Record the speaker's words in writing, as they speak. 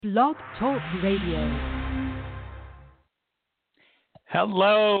Blog Talk Radio.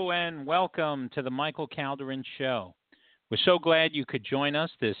 Hello and welcome to the Michael Calderin Show. We're so glad you could join us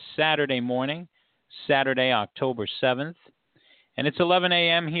this Saturday morning, Saturday, October 7th. And it's 11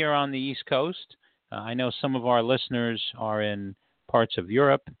 a.m. here on the East Coast. I know some of our listeners are in parts of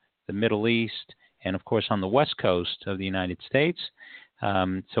Europe, the Middle East, and of course on the West Coast of the United States.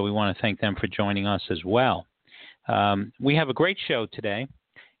 So we want to thank them for joining us as well. We have a great show today.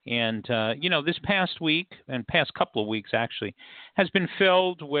 And, this past week and past couple of weeks, actually, has been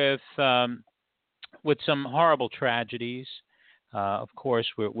filled with some horrible tragedies. Of course,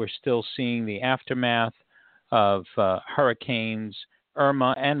 we're still seeing the aftermath of hurricanes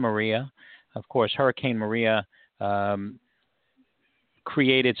Irma and Maria. Of course, Hurricane Maria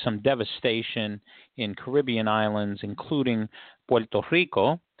created some devastation in Caribbean islands, including Puerto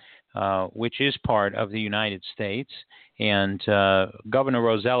Rico, which is part of the United States. And Governor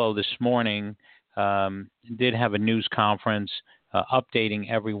Rosello this morning did have a news conference updating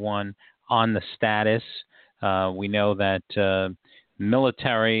everyone on the status. We know that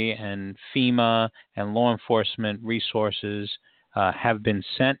military and FEMA and law enforcement resources have been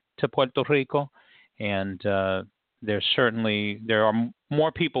sent to Puerto Rico, and there are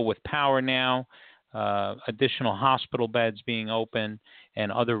more people with power now, additional hospital beds being open, and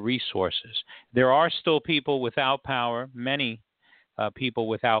other resources. There are still people without power, many people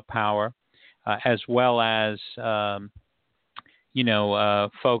without power, as well as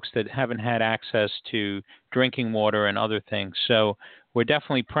folks that haven't had access to drinking water and other things. So we're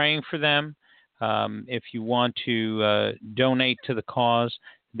definitely praying for them. If you want to donate to the cause,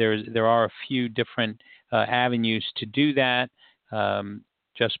 there are a few different avenues to do that.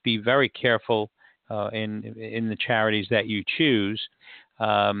 Just be very careful in the charities that you choose.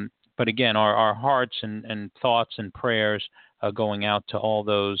 But again, our hearts and thoughts and prayers are going out to all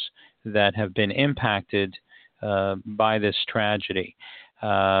those that have been impacted by this tragedy.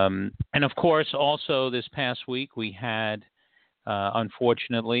 And of course, also this past week, we had,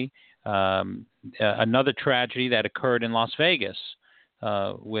 unfortunately, another tragedy that occurred in Las Vegas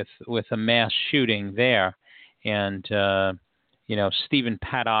with a mass shooting there. And, Stephen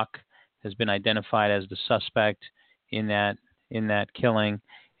Paddock has been identified as the suspect in that killing,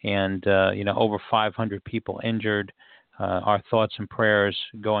 and over 500 people injured. Our thoughts and prayers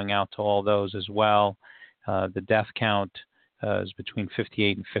going out to all those as well. The death count is between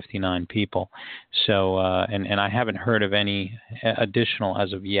 58 and 59 people. So, and I haven't heard of any additional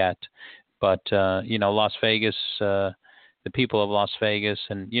as of yet. But Las Vegas, the people of Las Vegas,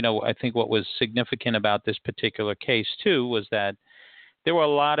 and I think what was significant about this particular case too was that there were a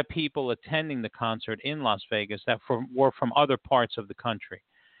lot of people attending the concert in Las Vegas that were from other parts of the country,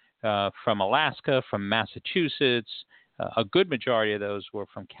 from Alaska, from Massachusetts. A good majority of those were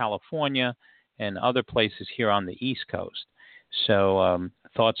from California and other places here on the East Coast. So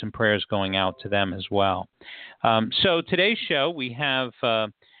thoughts and prayers going out to them as well. So today's show, we have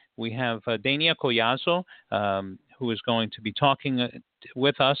Dania Collazo, who is going to be talking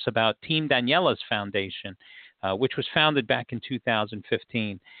with us about Team Daniella's Foundation, which was founded back in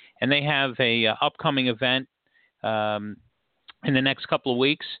 2015. And they have a upcoming event in the next couple of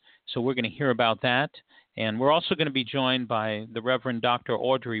weeks, so we're going to hear about that. And we're also going to be joined by the Reverend Dr.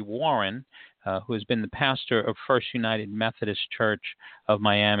 Audrey Warren, who has been the pastor of First United Methodist Church of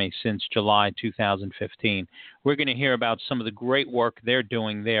Miami since July 2015. We're going to hear about some of the great work they're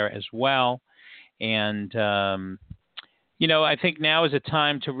doing there as well. And I think now is a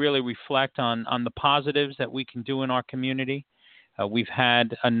time to really reflect on the positives that we can do in our community. We've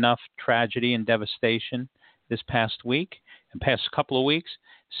had enough tragedy and devastation this past week and past couple of weeks.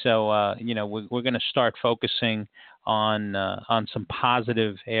 So, we're going to start focusing on some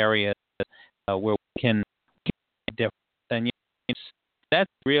positive areas where we can make a difference. And that's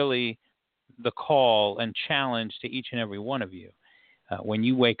really the call and challenge to each and every one of you when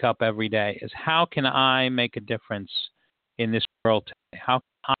you wake up every day is how can I make a difference in this world today? How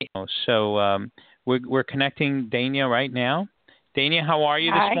can I? So we're connecting Dania right now. Dania, how are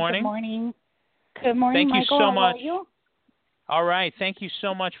you this morning? Good morning. Good morning, Thank Michael. you so much. How are you? All right. Thank you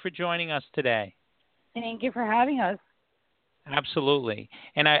so much for joining us today. Thank you for having us. Absolutely.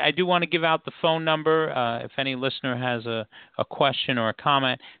 And I do want to give out the phone number. If any listener has a question or a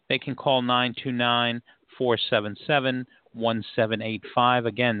comment, they can call 929-477-1785.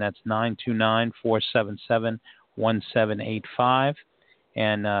 Again, that's 929-477-1785.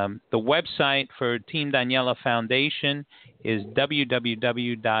 And the website for Team Daniella Foundation is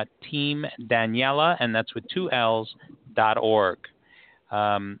www.teamdaniella, and that's with two L's, .org.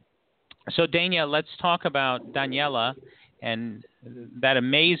 So, Dania, let's talk about Daniella and that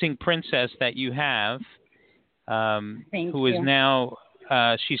amazing princess that you have, who is now,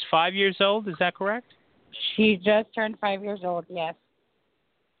 she's 5 years old, is that correct? She just turned 5 years old, yes.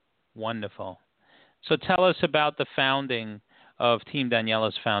 Wonderful. So tell us about the founding of Team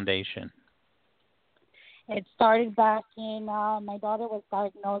Daniella's Foundation. It started back in, my daughter was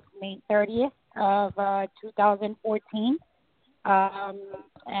diagnosed May 30th of 2014,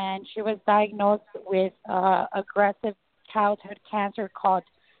 and she was diagnosed with aggressive childhood cancer called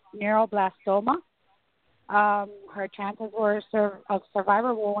neuroblastoma. Her chances of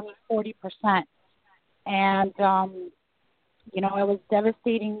survival were only 40%. And, it was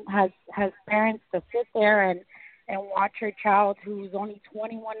devastating as parents to sit there and watch her child, who's only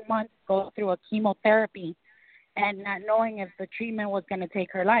 21 months, go through a chemotherapy and not knowing if the treatment was going to take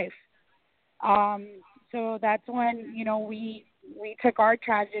her life. So that's when, we took our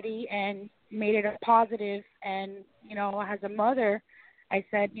tragedy and made it a positive. And, as a mother, I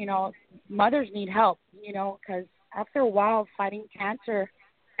said, mothers need help, because after a while fighting cancer,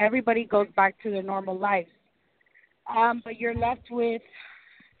 everybody goes back to their normal lives. But you're left with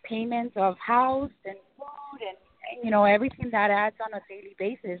payments of house and food and everything that adds on a daily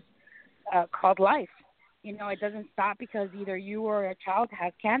basis called life. It doesn't stop because either you or a child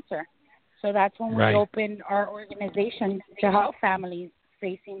has cancer. So that's when we opened our organization to help families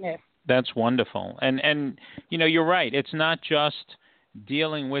facing this. That's wonderful. And you're right. It's not just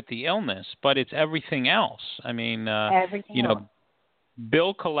dealing with the illness, but it's everything else. I mean, everything else.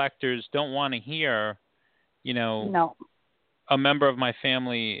 Bill collectors don't want to hear, no. A member of my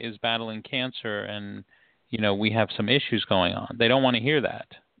family is battling cancer and, we have some issues going on. They don't want to hear that.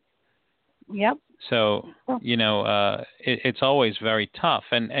 Yep. So, it's always very tough.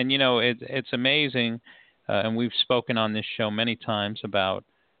 And it's amazing, and we've spoken on this show many times about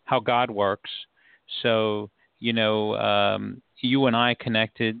how God works. So, you and I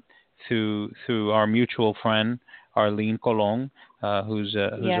connected through our mutual friend, Arlene Colon, who's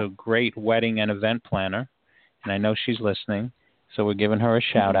a great wedding and event planner. And I know she's listening, so we're giving her a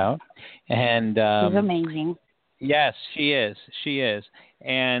shout-out. And she's amazing. Yes, she is. She is.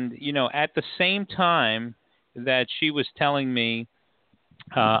 And, at the same time that she was telling me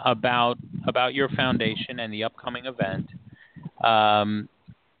about your foundation and the upcoming event,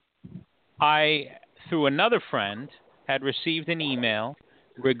 I, through another friend, had received an email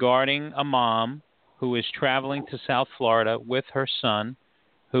regarding a mom who is traveling to South Florida with her son,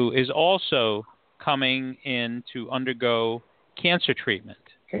 who is also coming in to undergo cancer treatment.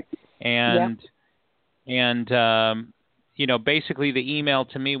 And basically the email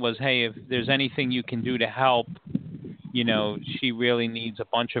to me was, hey, if there's anything you can do to help, she really needs a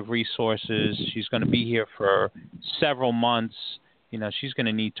bunch of resources. She's going to be here for several months. She's going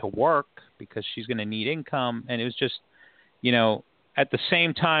to need to work because she's going to need income. And it was just, at the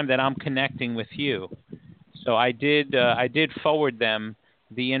same time that I'm connecting with you. So I did forward them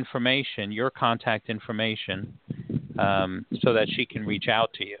the information, your contact information, so that she can reach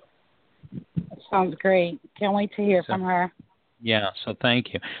out to you. Sounds great. Can't wait to hear from her. Yeah, so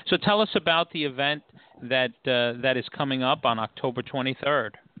thank you. So tell us about the event that is coming up on October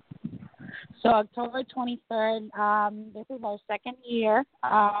 23rd. So October 23rd, this is our second year.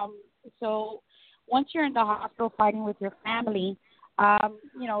 So once you're in the hospital fighting with your family,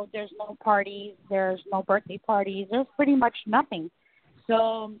 there's no parties, there's no birthday parties, there's pretty much nothing.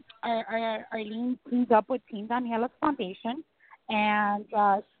 So Arlene teamed up with Team Daniella's Foundation, and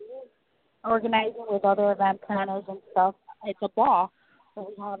she's organizing with other event planners and stuff. It's a ball. So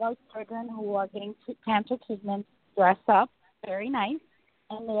we have our children who are getting cancer treatments dress up very nice,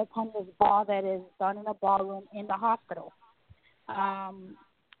 and they attend this ball that is done in a ballroom in the hospital. And,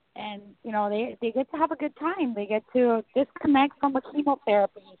 they get to have a good time. They get to disconnect from the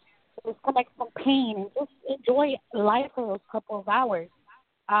chemotherapy, disconnect from pain, and just enjoy life for those couple of hours.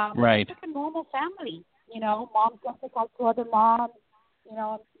 Right. It's like a normal family. Moms get to talk to other moms,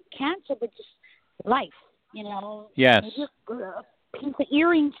 cancer, but just life, Yes. Maybe a piece of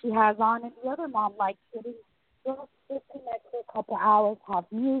earring she has on, and the other mom likes it. Just disconnect for a couple hours, have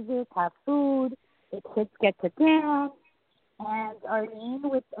music, have food, the kids get to dance. And Arlene,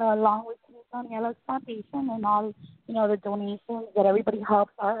 along with Daniella's Foundation and all, the donations that everybody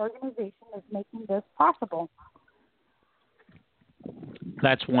helps, our organization is making this possible.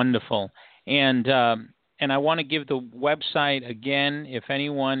 That's wonderful. And I want to give the website again if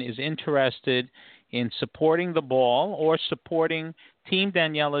anyone is interested in supporting the ball or supporting Team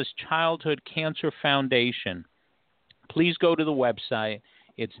Daniella's Childhood Cancer Foundation. Please go to the website.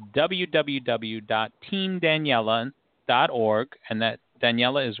 It's www.teamdaniella.org, and that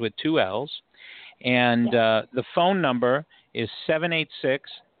Daniella is with 2 L's. And the phone number is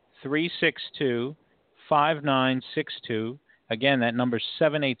 786-362-5962. Again, that number is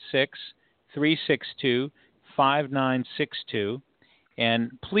 786-362-5962.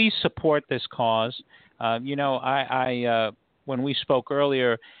 And please support this cause. I when we spoke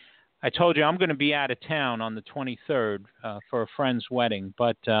earlier, I told you I'm going to be out of town on the 23rd for a friend's wedding,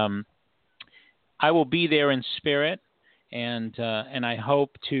 but I will be there in spirit, and I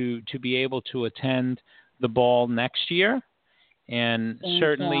hope to be able to attend the ball next year, and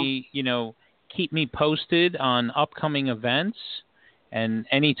certainly keep me posted on upcoming events, and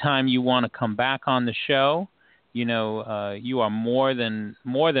anytime you want to come back on the show, you are more than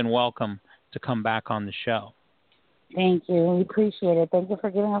welcome to come back on the show. Thank you. We appreciate it. Thank you for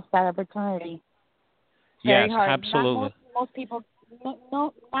giving us that opportunity. Very hard. Absolutely. Not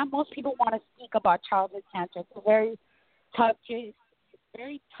most people want to speak about childhood cancer. It's a very touchy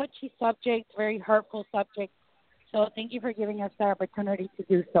subject, very hurtful subject. So thank you for giving us the opportunity to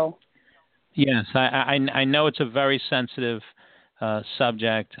do so. Yes, I know it's a very sensitive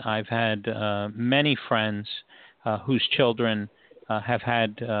subject. I've had many friends whose children have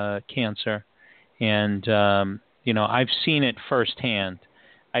had cancer, and I've seen it firsthand.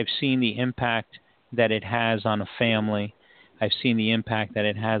 I've seen the impact that it has on a family. I've seen the impact that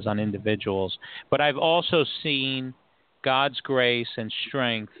it has on individuals. But I've also seen God's grace and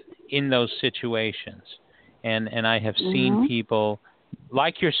strength in those situations. And I have seen people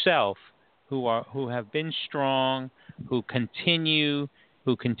like yourself who have been strong, who continue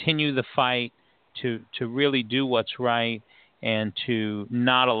the fight to really do what's right and to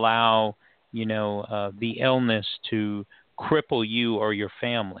not allow the illness to cripple you or your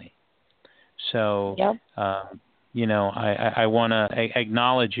family. So, I want to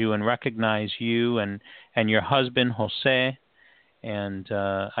acknowledge you and recognize you and your husband, Jose. And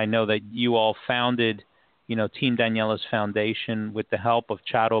I know that you all founded, Team Daniella's Foundation with the help of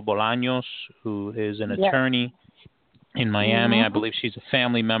Charo Bolaños, who is an attorney in Miami. I believe she's a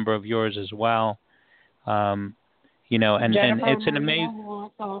family member of yours as well. And it's an amazing...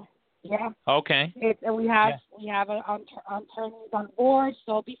 Yeah. Okay. We have attorneys on board.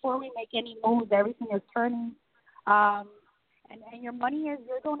 So before we make any moves, everything is turning, and your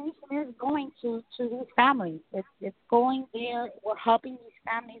donation is going to these families. It's going there. We're helping these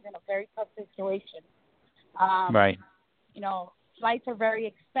families in a very tough situation. Right. Flights are very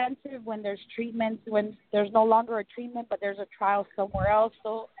expensive when there's treatments. When there's no longer a treatment, but there's a trial somewhere else.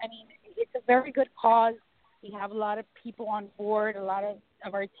 So it's a very good cause. We have a lot of people on board. A lot of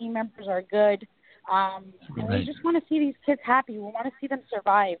our team members are good. And we just want to see these kids happy. We want to see them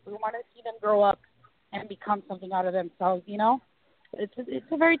survive. We want to see them grow up and become something out of themselves,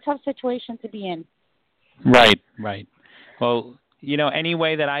 It's a very tough situation to be in. Right. Well, any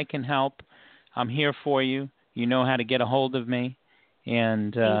way that I can help, I'm here for you. You know how to get a hold of me.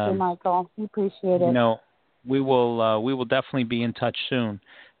 And thank you, Michael. We appreciate it. We will definitely be in touch soon.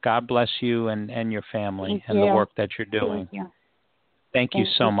 God bless you and your family and the work that you're doing. Thank you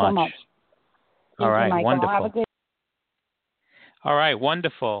so much. All right, wonderful. Have a good... All right,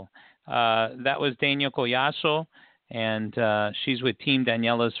 wonderful. That was Dania Collazo, and she's with Team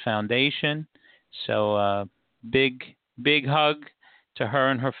Daniella's Foundation. So big hug to her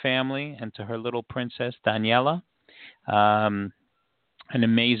and her family and to her little princess, Daniella. An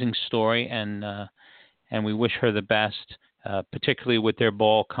amazing story, and we wish her the best, particularly with their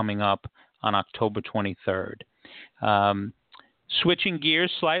ball coming up on October 23rd. Switching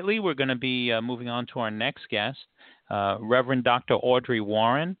gears slightly, we're going to be moving on to our next guest, Reverend Dr. Audrey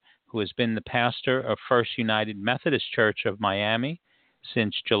Warren, who has been the pastor of First United Methodist Church of Miami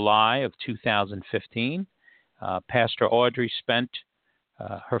since July of 2015. Pastor Audrey spent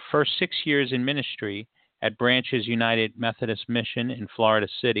her first 6 years in ministry at Branches United Methodist Mission in Florida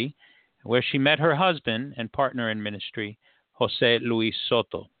City, where she met her husband and partner in ministry, Jose Luis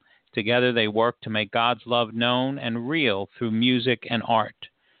Soto. Together, they work to make God's love known and real through music and art.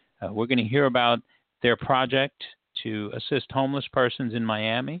 We're going to hear about their project to assist homeless persons in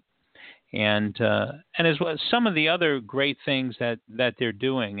Miami, and as well as some of the other great things that they're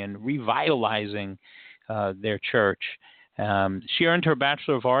doing and revitalizing their church. She earned her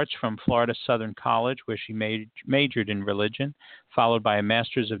Bachelor of Arts from Florida Southern College, where she majored in religion, followed by a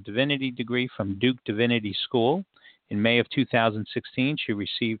Master's of Divinity degree from Duke Divinity School. In May of 2016, she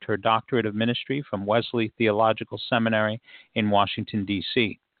received her Doctorate of Ministry from Wesley Theological Seminary in Washington,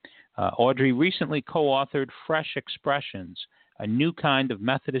 D.C. Audrey recently co-authored Fresh Expressions, a new kind of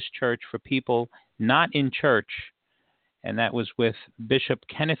Methodist church for people not in church, and that was with Bishop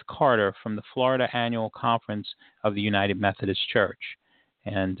Kenneth Carter from the Florida Annual Conference of the United Methodist Church.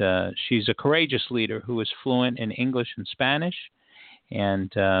 And she's a courageous leader who is fluent in English and Spanish.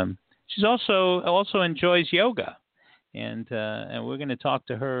 And she's also enjoys yoga. And we're going to talk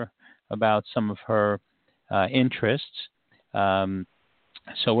to her about some of her interests.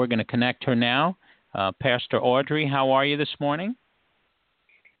 So we're going to connect her now. Pastor Audrey, how are you this morning?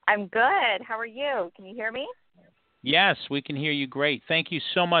 I'm good. How are you? Can you hear me? Yes, we can hear you great. Thank you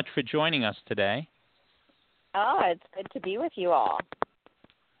so much for joining us today. Oh, it's good to be with you all.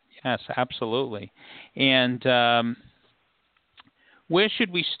 Yes, absolutely. And where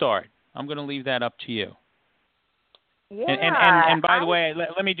should we start? I'm going to leave that up to you. Yeah. And by the way,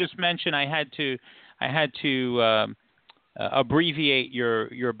 let me just mention I had to abbreviate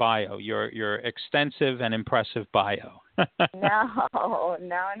your bio, your extensive and impressive bio. No.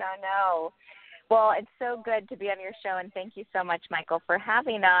 Well, it's so good to be on your show, and thank you so much, Michael, for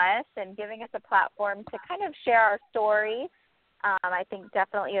having us and giving us a platform to kind of share our story. I think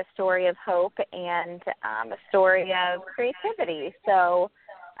definitely a story of hope and a story of creativity. So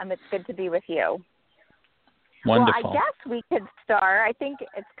it's good to be with you. Wonderful. Well, I guess we could start. I think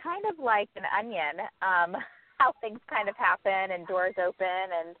it's kind of like an onion, how things kind of happen and doors open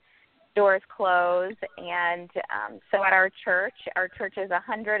and doors close. And so at our church is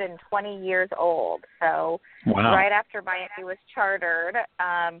 120 years old. So wow. Right after Miami was chartered,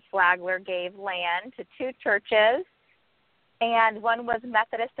 Flagler gave land to two churches. And one was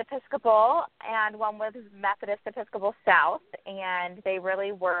Methodist Episcopal and one was Methodist Episcopal South. And they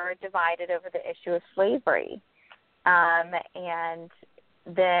really were divided over the issue of slavery. And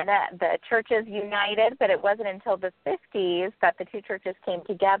then the churches united, but it wasn't until the 50s that the two churches came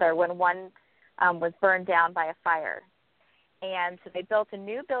together when one was burned down by a fire. And so they built a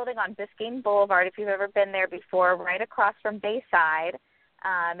new building on Biscayne Boulevard, if you've ever been there before, right across from Bayside.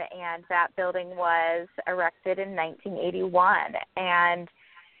 And that building was erected in 1981. And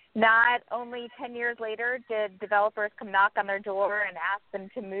not only 10 years later did developers come knock on their door and ask them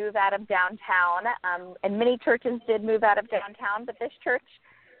to move out of downtown. And many churches did move out of downtown, but this church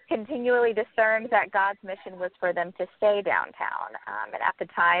continually discerned that God's mission was for them to stay downtown. And at the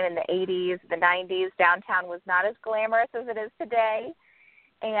time, in the 80s, the 90s, downtown was not as glamorous as it is today.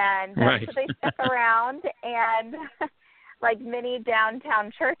 And right. So they stuck around and like many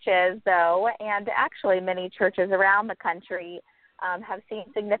downtown churches, though, and actually many churches around the country have seen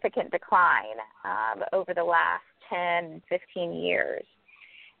significant decline over the last 10, 15 years.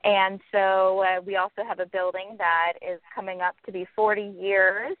 And so we also have a building that is coming up to be 40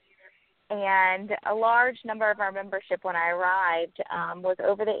 years, and a large number of our membership when I arrived was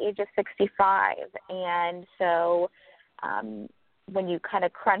over the age of 65. And so when you kind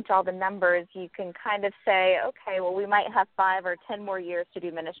of crunch all the numbers, you can kind of say, okay, well, we might have 5 or 10 more years to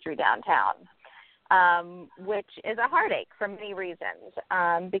do ministry downtown, which is a heartache for many reasons,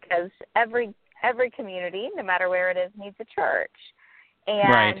 because every community, no matter where it is, needs a church.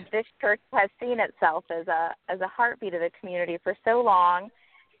 And right. This church has seen itself as a heartbeat of the community for so long,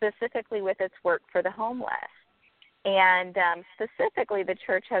 specifically with its work for the homeless. And specifically, the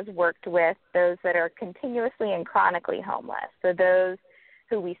church has worked with those that are continuously and chronically homeless. So those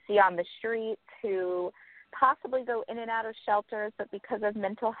who we see on the streets who possibly go in and out of shelters, but because of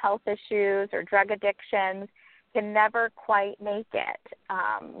mental health issues or drug addictions, can never quite make it.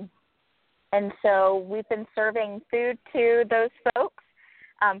 And so we've been serving food to those folks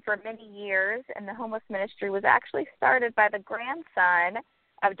for many years. And the homeless ministry was actually started by the grandson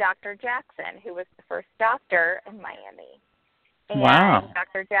of Dr. Jackson, who was the first doctor in Miami. And wow.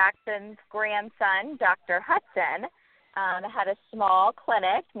 Dr. Jackson's grandson, Dr. Hudson, had a small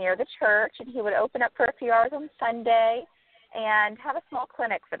clinic near the church, and he would open up for a few hours on Sunday and have a small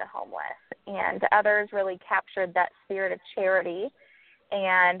clinic for the homeless. And others really captured that spirit of charity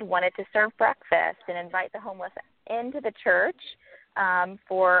and wanted to serve breakfast and invite the homeless into the church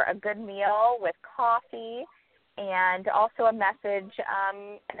for a good meal with coffee and also a message,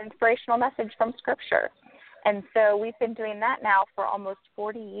 an inspirational message from Scripture. And so we've been doing that now for almost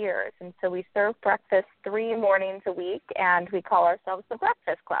 40 years. And so we serve breakfast 3 mornings a week, and we call ourselves the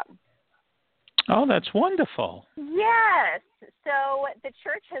Breakfast Club. Oh, that's wonderful. Yes. So the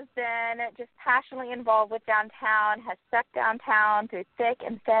church has been just passionately involved with downtown, has stuck downtown through thick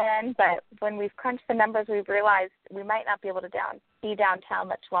and thin, but when we've crunched the numbers, we've realized we might not be able to be downtown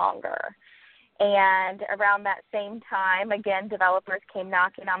much longer. And around that same time, again, developers came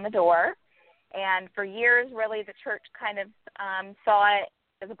knocking on the door. And for years, really, the church kind of saw it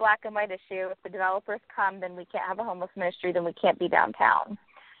as a black and white issue. If the developers come, then we can't have a homeless ministry, then we can't be downtown.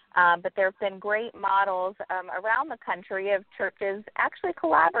 But there have been great models around the country of churches actually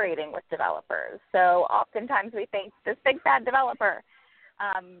collaborating with developers. So oftentimes we think this big bad developer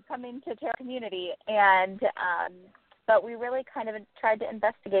coming to our community. And but we really kind of tried to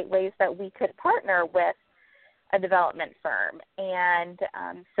investigate ways that we could partner with a development firm. And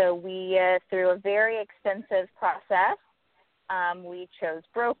so we, through a very extensive process, we chose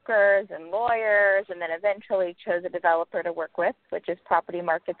brokers and lawyers, and then eventually chose a developer to work with, which is Property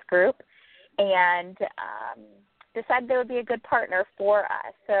Markets Group, and decided they would be a good partner for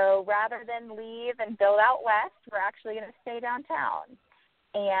us. So rather than leave and build out west, we're actually going to stay downtown.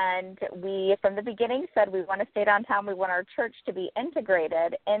 And we, from the beginning, said we want to stay downtown. We want our church to be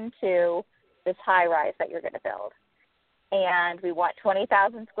integrated into this high-rise that you're going to build. And we want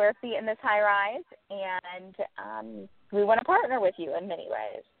 20,000 square feet in this high-rise, and we want to partner with you in many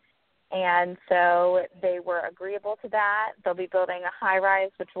ways. And so they were agreeable to that. They'll be building a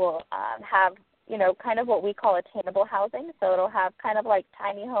high-rise, which will have, you know, kind of what we call attainable housing. So it'll have kind of like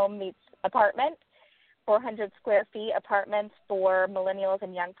tiny home meets apartment, 400 square feet apartments for millennials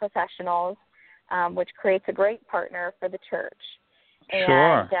and young professionals, which creates a great partner for the church.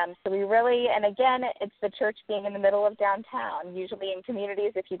 Sure. And so we really, and again, it's the church being in the middle of downtown. Usually in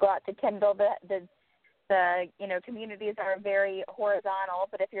communities, if you go out to Kendall, the you know, communities are very horizontal,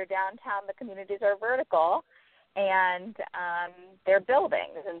 but if you're downtown, the communities are vertical, and they're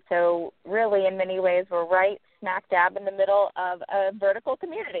buildings. And so really, in many ways, we're right smack dab in the middle of a vertical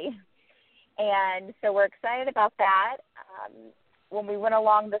community. And so we're excited about that. When we went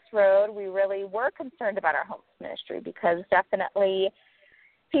along this road, we really were concerned about our homeless ministry, because definitely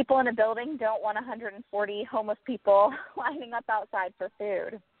people in a building don't want 140 homeless people lining up outside for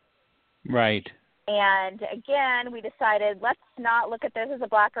food. Right. And again, we decided, let's not look at this as a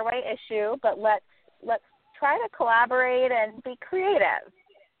black or white issue, but let's try to collaborate and be creative.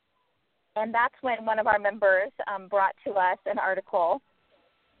 And that's when one of our members brought to us an article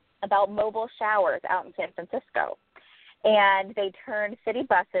about mobile showers out in San Francisco. And they turned city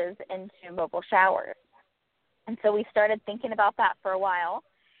buses into mobile showers. And so we started thinking about that for a while.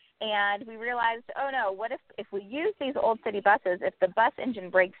 And we realized, oh, no, what if we use these old city buses, if the bus engine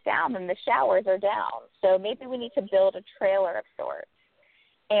breaks down, then the showers are down. So maybe we need to build a trailer of sorts.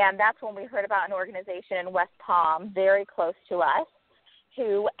 And that's when we heard about an organization in West Palm, very close to us,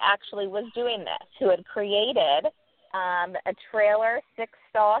 who actually was doing this, who had created a trailer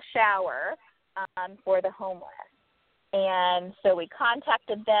 6-stall shower for the homeless. And so we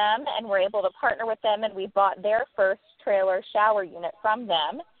contacted them and were able to partner with them, and we bought their first trailer shower unit from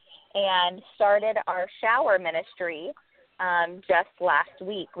them and started our shower ministry just last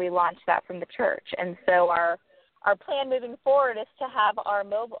week. We launched that from the church. And so our plan moving forward is to have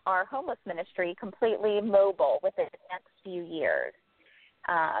our homeless ministry completely mobile within the next few years.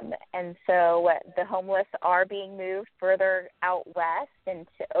 And so the homeless are being moved further out west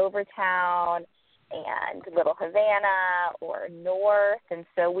into Overtown and Little Havana or north. And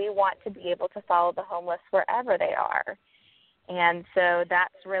so we want to be able to follow the homeless wherever they are. And so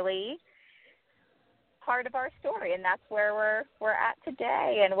that's really part of our story, and that's where we're at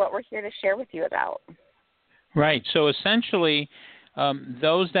today and what we're here to share with you about. Right. So essentially,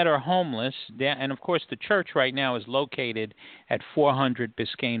 those that are homeless, and of course the church right now is located at 400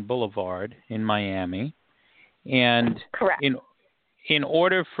 Biscayne Boulevard in Miami. And correct. In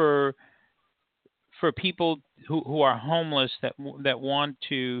order for people who are homeless that want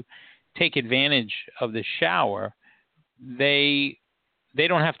to take advantage of the shower, they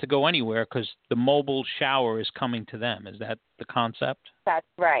don't have to go anywhere because the mobile shower is coming to them. Is that the concept? That's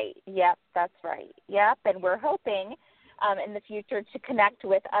right. Yep, that's right. Yep, and we're hoping in the future to connect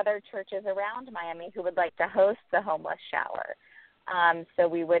with other churches around Miami who would like to host the homeless shower. So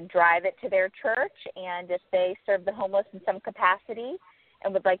we would drive it to their church, and if they serve the homeless in some capacity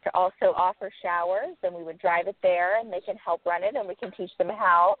and would like to also offer showers, then we would drive it there, and they can help run it, and we can teach them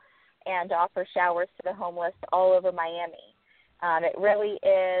how and offer showers to the homeless all over Miami. It really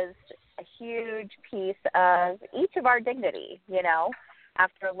is a huge piece of each of our dignity, you know.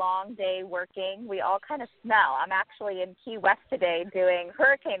 After a long day working, we all kind of smell. I'm actually in Key West today doing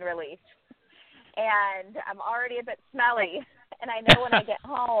hurricane relief, and I'm already a bit smelly. And I know when I get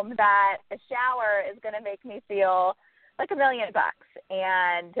home that a shower is going to make me feel like $1 million.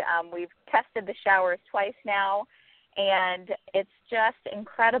 And we've tested the showers twice now, and it's just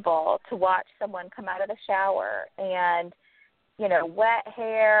incredible to watch someone come out of the shower and, you know, wet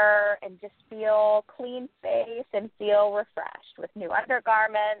hair and just feel clean face and feel refreshed with new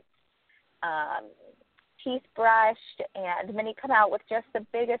undergarments, teeth brushed, and many come out with just the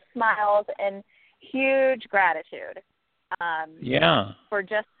biggest smiles and huge gratitude for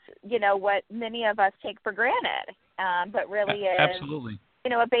just, you know, what many of us take for granted, but really is, absolutely,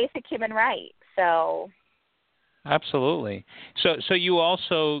 you know, a basic human right. So Absolutely. So you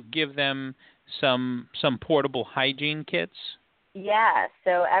also give them some portable hygiene kits? Yes.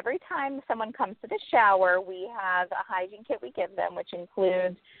 So every time someone comes to the shower, we have a hygiene kit we give them, which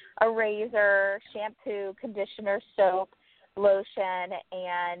includes a razor, shampoo, conditioner, soap, lotion,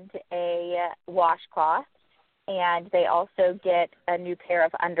 and a washcloth. And they also get a new pair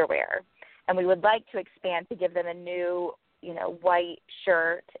of underwear. And we would like to expand to give them a new, white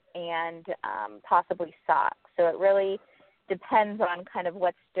shirt and possibly socks. So it really depends on kind of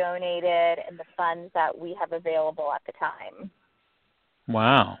what's donated and the funds that we have available at the time.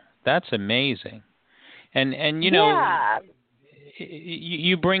 Wow, that's amazing. And yeah.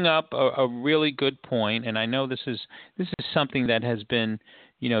 you bring up a really good point, and I know this is something that has been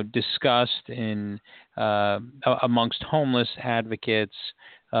discussed in amongst homeless advocates,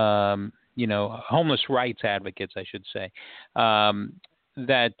 homeless rights advocates, I should say,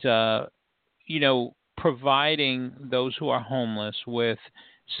 that providing those who are homeless with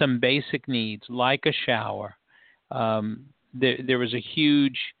some basic needs like a shower. There was a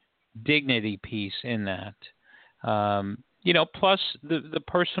huge dignity piece in that, plus the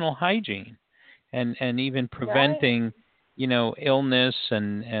personal hygiene and even preventing, illness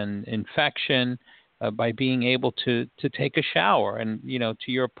and infection by being able to take a shower. And,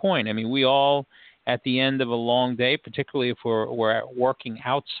 to your point, I mean, we all, at the end of a long day, particularly if we're working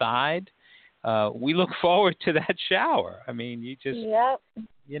outside, we look forward to that shower. I mean, you just,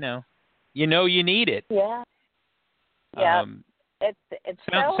 you need it. Yeah. Yeah, it's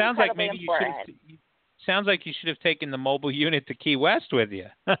sounds like maybe important. Sounds like you should have taken the mobile unit to Key West with you.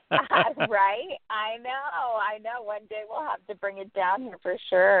 Right? I know. One day we'll have to bring it down here for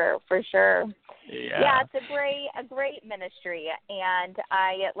sure. Yeah, it's a great ministry. And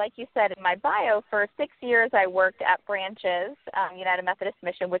I, like you said in my bio, for 6 years I worked at Branches, United Methodist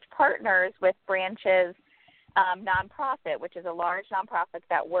Mission, which partners with Branches nonprofit, which is a large nonprofit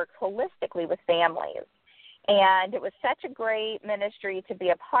that works holistically with families. And it was such a great ministry to be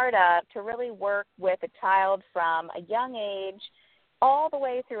a part of, to really work with a child from a young age all the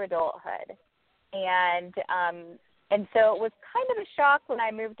way through adulthood. And so it was kind of a shock when I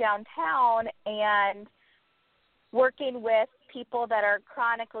moved downtown and working with people that are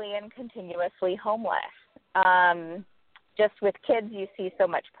chronically and continuously homeless. Just with kids, you see so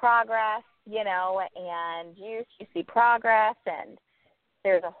much progress, and youth, you see progress, and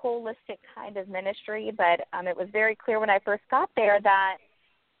there's a holistic kind of ministry, but it was very clear when I first got there that,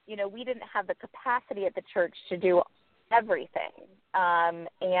 we didn't have the capacity at the church to do everything.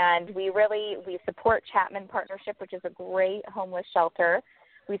 And we support Chapman Partnership, which is a great homeless shelter.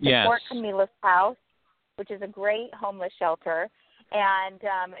 We support Camila's House, which is a great homeless shelter. And,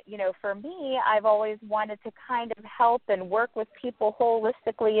 for me, I've always wanted to kind of help and work with people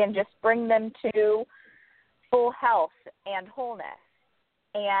holistically and just bring them to full health and wholeness.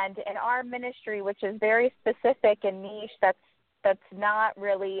 And in our ministry, which is very specific and niche, that's not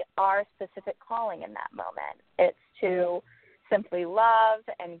really our specific calling in that moment. It's to simply love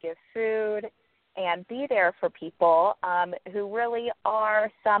and give food and be there for people who really are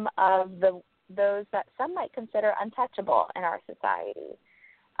some of those that some might consider untouchable in our society,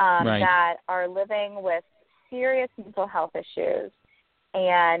 that are living with serious mental health issues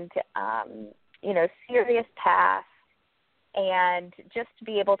and, serious past. And just to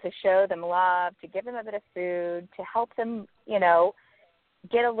be able to show them love, to give them a bit of food, to help them,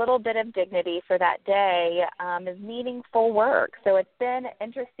 get a little bit of dignity for that day is meaningful work. So it's been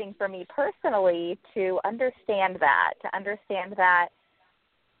interesting for me personally to understand that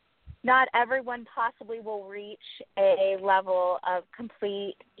not everyone possibly will reach a level of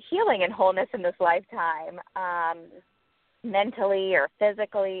complete healing and wholeness in this lifetime, mentally or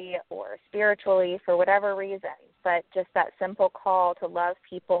physically or spiritually for whatever reason. But just that simple call to love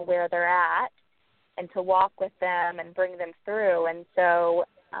people where they're at and to walk with them and bring them through. And so,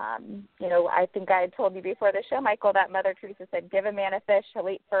 I think I had told you before the show, Michael, that Mother Teresa said, give a man a fish, he'll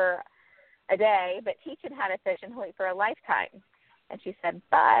eat for a day, but teach him how to fish and he'll eat for a lifetime. And she said,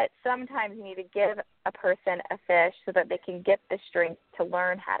 but sometimes you need to give a person a fish so that they can get the strength to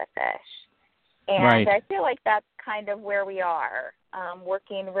learn how to fish. And I feel like that's kind of where we are,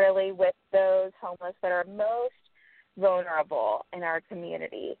 working really with those homeless that are most vulnerable in our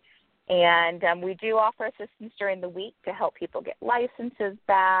community. And we do offer assistance during the week to help people get licenses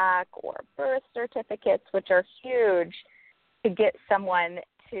back or birth certificates, which are huge to get someone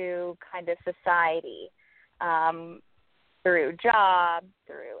to kind of society, through jobs,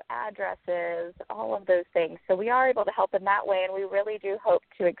 through addresses, all of those things. So we are able to help in that way, and we really do hope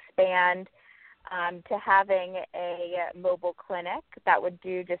to expand to having a mobile clinic that would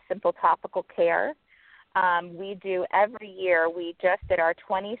do just simple topical care. we do every year. We just did our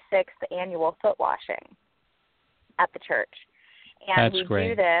 26th annual foot washing at the church. And That's we great.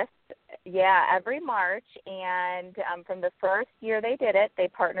 do this, every March. And from the first year they did it, they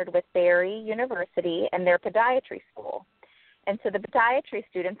partnered with Barry University and their podiatry school. And so the podiatry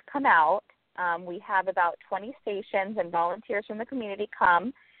students come out. We have about 20 stations, and volunteers from the community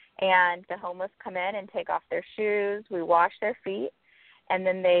come, and the homeless come in and take off their shoes. We wash their feet, and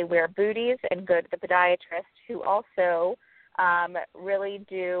then they wear booties and go to the podiatrist, who also really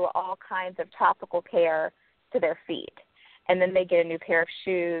do all kinds of topical care to their feet. And then they get a new pair of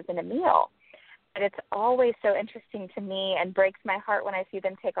shoes and a meal. But it's always so interesting to me and breaks my heart when I see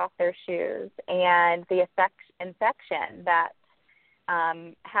them take off their shoes and the infection that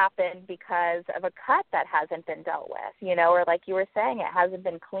happened because of a cut that hasn't been dealt with, or like you were saying, it hasn't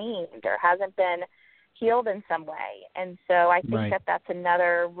been cleaned or hasn't been healed in some way. And so I think Right. that's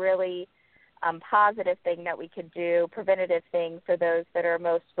another really positive thing that we could do, preventative thing for those that are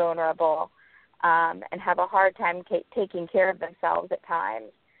most vulnerable and have a hard time taking care of themselves at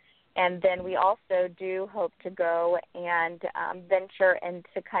times. And then we also do hope to go and venture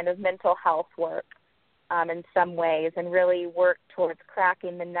into kind of mental health work in some ways, and really work towards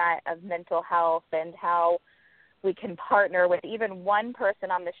cracking the nut of mental health and how we can partner with even one person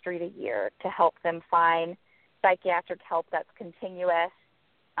on the street a year to help them find psychiatric help that's continuous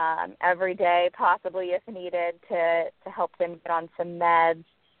every day, possibly if needed, to help them get on some meds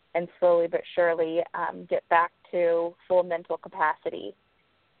and slowly but surely get back to full mental capacity.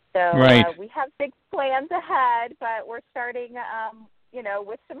 So Right. We have big plans ahead, but we're starting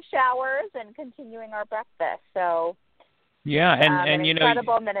with some showers and continuing our breakfast. So, Yeah, and an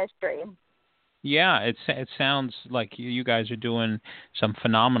incredible ministry. Yeah, it sounds like you guys are doing some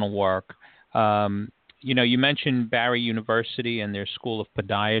phenomenal work. You mentioned Barry University and their School of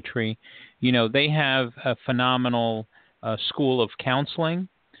Podiatry. They have a phenomenal School of Counseling.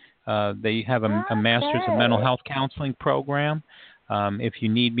 They have a Master's of Mental Health Counseling program. If you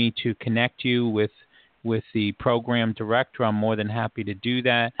need me to connect you with the program director, I'm more than happy to do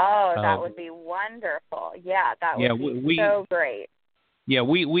that. Oh, that would be wonderful. Yeah, that would be so great. Yeah,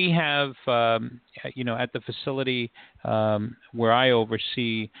 we have, at the facility where I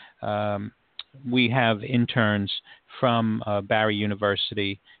oversee, we have interns from Barry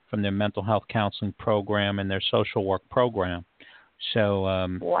University, from their mental health counseling program and their social work program. So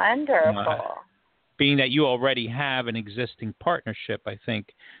wonderful. Being that you already have an existing partnership, I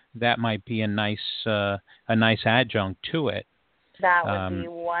think that might be a nice adjunct to it. That would be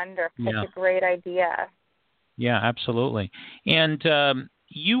wonderful. Yeah. It's a great idea. Yeah, absolutely. And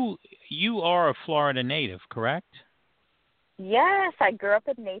you are a Florida native, correct? Yes, I grew up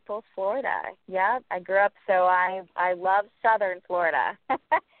in Naples, Florida. Yeah, I grew up, so I love Southern Florida.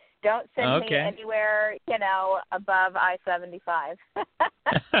 Don't send me anywhere, above I-75.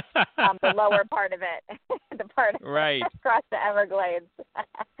 The lower part of it, the part right across the Everglades.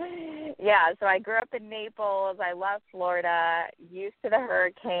 Yeah, so I grew up in Naples. I love Florida, used to the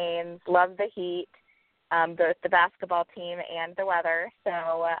hurricanes, love the heat, both the basketball team and the weather.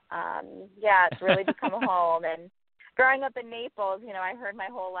 So, it's really become a home. And growing up in Naples, I heard my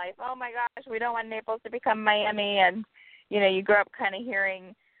whole life, oh, my gosh, we don't want Naples to become Miami. And, you grew up kind of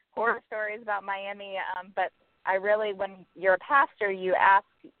hearing horror stories about Miami, but I really, when you're a pastor, you ask,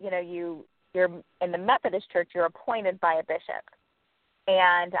 you're in the Methodist church, you're appointed by a bishop.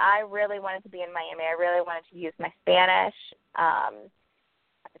 And I really wanted to be in Miami. I really wanted to use my Spanish. At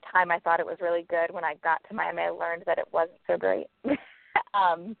the time, I thought it was really good. When I got to Miami, I learned that it wasn't so great. But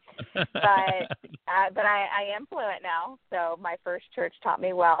I am fluent now. So my first church taught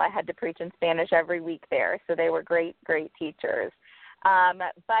me well. I had to preach in Spanish every week there. So they were great, great teachers.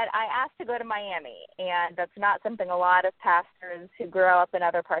 But I asked to go to Miami, and that's not something a lot of pastors who grow up in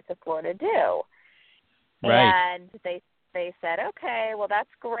other parts of Florida do. Right. And they said, okay, well, that's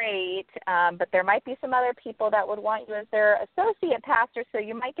great, but there might be some other people that would want you as their associate pastor, so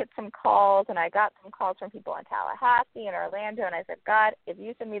you might get some calls. And I got some calls from people in Tallahassee and Orlando, and I said, God, if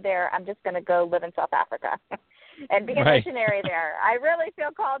you send me there, I'm just going to go live in South Africa and be a missionary there. I really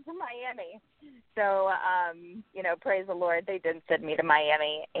feel called to Miami. So, praise the Lord, they did send me to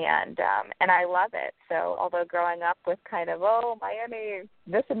Miami, and I love it. So although growing up with kind of, Miami,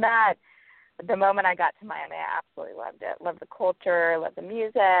 this and that, the moment I got to Miami, I absolutely loved it. Loved the culture, loved the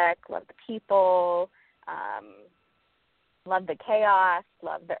music, loved the people, loved the chaos,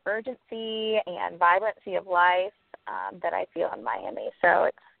 loved the urgency and vibrancy of life that I feel in Miami. So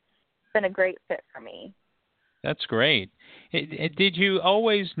it's been a great fit for me. That's great. Did you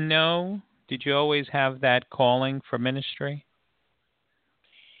always know? Did you always have that calling for ministry?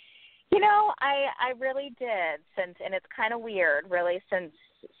 I really did and it's kind of weird, really, since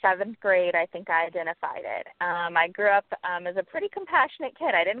 7th grade, I think I identified it. I grew up as a pretty compassionate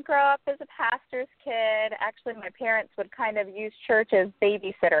kid. I didn't grow up as a pastor's kid. Actually, my parents would kind of use church as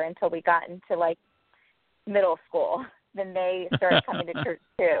babysitter until we got into, like, middle school. Then they started coming to church,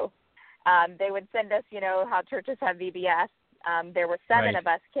 too. They would send us, how churches have VBS. There were 7 of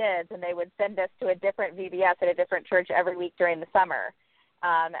us kids, and they would send us to a different VBS at a different church every week during the summer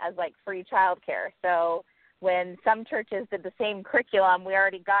as, like, free childcare. So when some churches did the same curriculum, we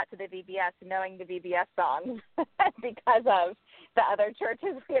already got to the VBS knowing the VBS songs because of the other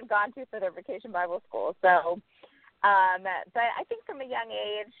churches we had gone to for their vacation Bible school. So, but I think from a young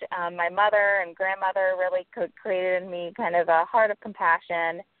age, my mother and grandmother really created in me kind of a heart of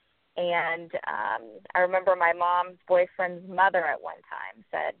compassion. And I remember my mom's boyfriend's mother at one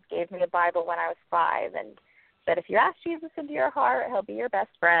time gave me a Bible when I was 5 and said, if you ask Jesus into your heart, he'll be your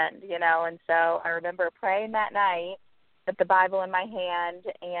best friend, And so I remember praying that night with the Bible in my hand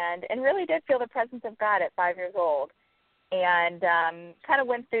and really did feel the presence of God at 5 years old. And kind of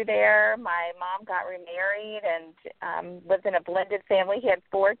went through there. My mom got remarried and lived in a blended family. He had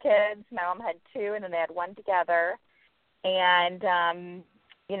 4 kids. My mom had 2, and then they had 1 together. And,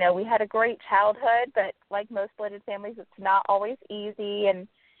 we had a great childhood, but like most blended families, it's not always easy. And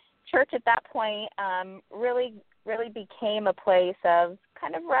church at that point really became a place of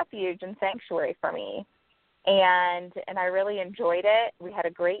kind of refuge and sanctuary for me. And I really enjoyed it. We had a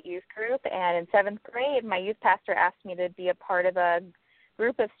great youth group. And in 7th grade, my youth pastor asked me to be a part of a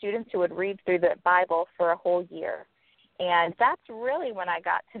group of students who would read through the Bible for a whole year. And that's really when I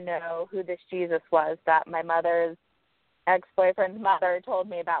got to know who this Jesus was that my mother's ex-boyfriend's mother told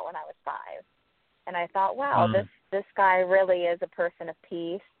me about when I was 5. And I thought, wow, this guy really is a person of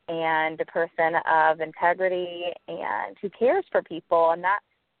peace and a person of integrity and who cares for people. And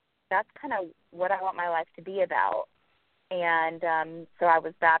that's kind of what I want my life to be about. And so I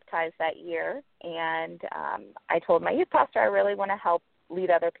was baptized that year. And I told my youth pastor I really want to help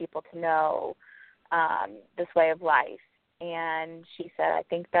lead other people to know this way of life. And she said,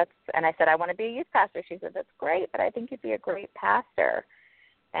 and I said, I want to be a youth pastor. She said, that's great, but I think you'd be a great pastor.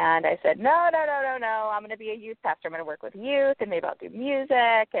 And I said, no, I'm going to be a youth pastor. I'm going to work with youth, and maybe I'll do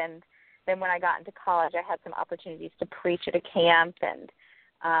music. And then when I got into college, I had some opportunities to preach at a camp and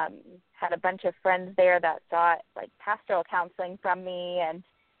had a bunch of friends there that sought, like, pastoral counseling from me. And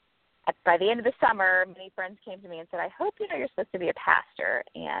by the end of the summer, many friends came to me and said, I hope you're supposed to be a pastor.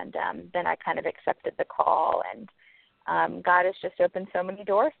 And then I kind of accepted the call, and God has just opened so many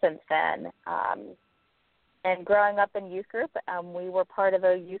doors since then. And growing up in youth group, we were part of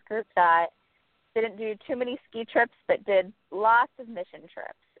a youth group that didn't do too many ski trips, but did lots of mission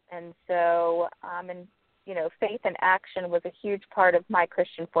trips. And so, faith and action was a huge part of my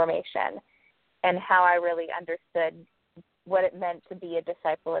Christian formation and how I really understood what it meant to be a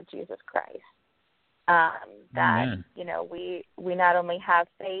disciple of Jesus Christ. That, we not only have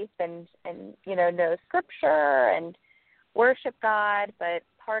faith and know Scripture and worship God, but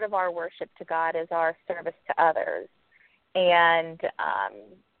part of our worship to God is our service to others. And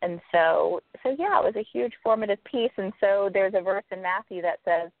so it was a huge formative piece. And so there's a verse in Matthew that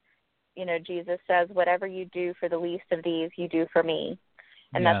says, Jesus says, whatever you do for the least of these, you do for me.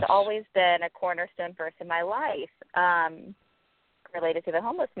 And That's always been a cornerstone verse in my life related to the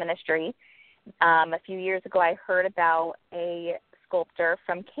homeless ministry. A few years ago, I heard about a sculptor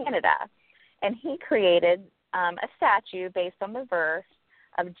from Canada, and he created a statue based on the verse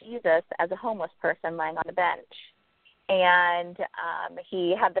of Jesus as a homeless person lying on a bench. And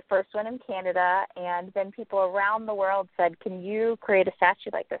he had the first one in Canada, and then people around the world said, can you create a statue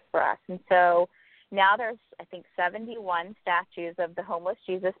like this for us? And so now there's, I think, 71 statues of the homeless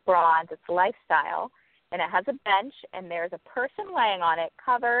Jesus bronze. It's lifestyle, and it has a bench, and there's a person laying on it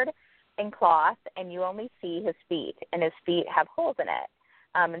covered in cloth, and you only see his feet, and his feet have holes in it.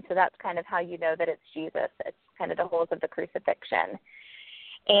 And so that's kind of how you know that it's Jesus. It's kind of the holes of the crucifixion.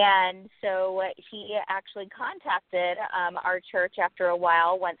 And so he actually contacted our church after a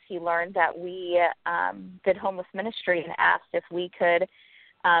while once he learned that we did homeless ministry, and asked if we could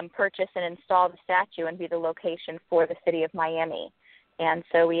purchase and install the statue and be the location for the city of Miami. And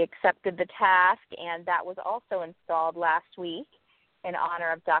so we accepted the task, and that was also installed last week in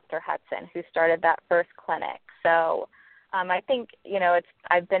honor of Dr. Hudson, who started that first clinic. So I think,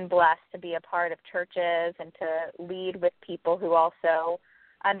 I've been blessed to be a part of churches and to lead with people who also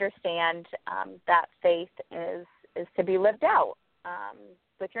understand that faith is to be lived out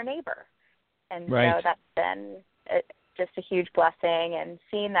with your neighbor. And so that's been just a huge blessing. And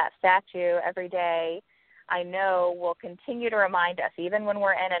seeing that statue every day, I know will continue to remind us, even when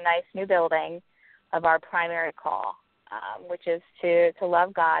we're in a nice new building, of our primary call, which is to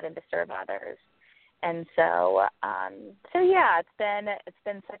love God and to serve others. And so yeah, it's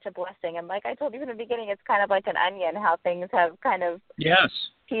been such a blessing. And like I told you in the beginning, it's kind of like an onion, how things have kind of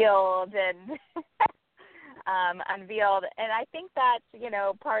peeled and unveiled. And I think that's,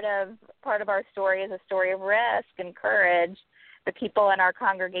 part of our story is a story of risk and courage. The people in our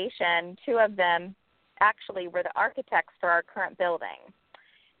congregation, 2 of them actually were the architects for our current building.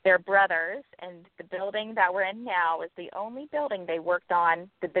 They're brothers, and the building that we're in now is the only building they worked on,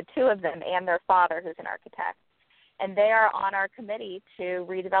 the 2 of them and their father, who's an architect. And they are on our committee to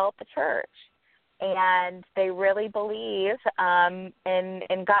redevelop the church. And they really believe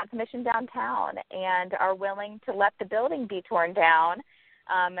in God's mission downtown and are willing to let the building be torn down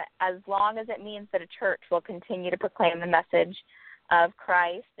as long as it means that a church will continue to proclaim the message of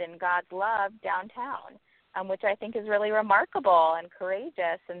Christ and God's love downtown. Which I think is really remarkable and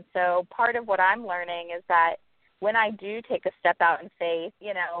courageous. And so part of what I'm learning is that when I do take a step out in faith,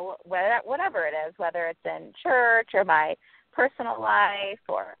 whatever it is, whether it's in church or my personal life,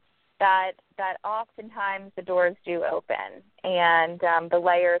 or that oftentimes the doors do open and the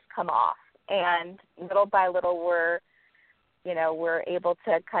layers come off. And little by little we're able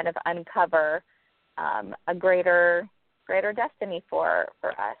to kind of uncover a greater destiny for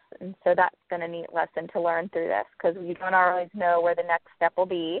us. And so that's been a neat lesson to learn through this, because we don't always know where the next step will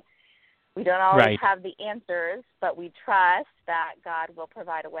be. We don't always have the answers, but we trust that God will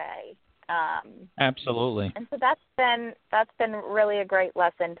provide a way. Absolutely. And so that's been really a great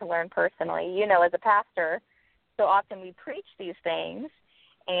lesson to learn personally. As a pastor, so often we preach these things,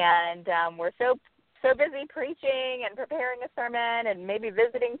 and we're so busy preaching and preparing a sermon and maybe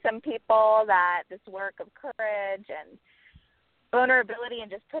visiting some people that this work of courage and vulnerability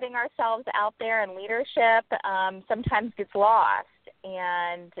and just putting ourselves out there in leadership sometimes gets lost.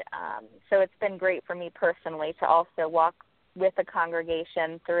 And so it's been great for me personally to also walk with the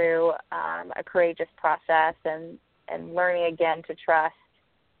congregation through a courageous process and learning again to trust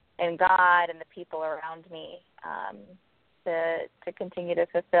in God and the people around me to continue to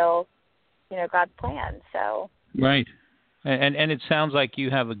fulfill, God's plan. So right, and it sounds like you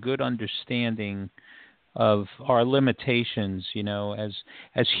have a good understanding of our limitations,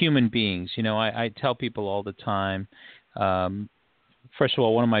 as human beings. I tell people all the time, first of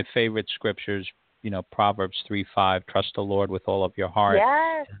all, one of my favorite scriptures, Proverbs 3:5, trust the Lord with all of your heart,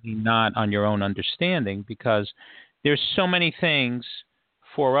 not on your own understanding, because there's so many things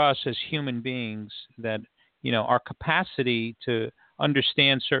for us as human beings that, our capacity to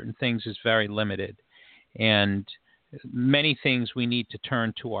understand certain things is very limited. And many things we need to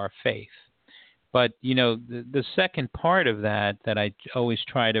turn to our faith. But, the second part of that I always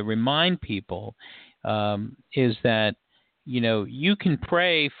try to remind people is that, you can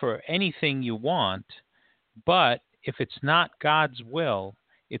pray for anything you want, but if it's not God's will,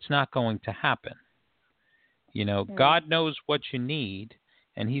 it's not going to happen. God knows what you need,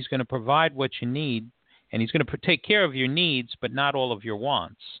 and He's going to provide what you need, and He's going to take care of your needs, but not all of your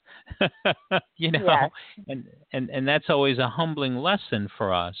wants. Yes. And that's always a humbling lesson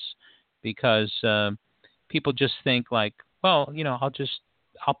for us, because people just think like, well,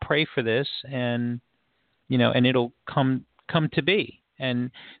 I'll pray for this, and and it'll come to be.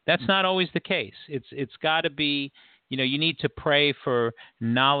 And that's not always the case. It's got to be, you need to pray for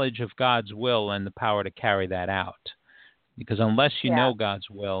knowledge of God's will and the power to carry that out. Because unless you know God's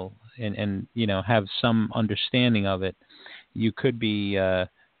will and have some understanding of it, you could be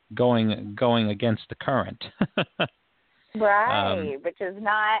going against the current. Right, which is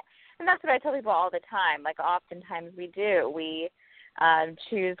not. And that's what I tell people all the time. Like, oftentimes we do. We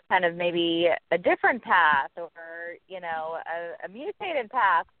choose kind of maybe a different path, or, a mutated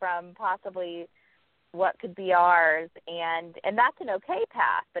path from possibly what could be ours. And that's an okay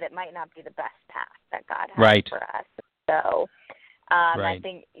path, but it might not be the best path that God has for us. So I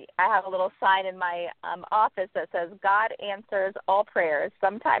think I have a little sign in my office that says, God answers all prayers.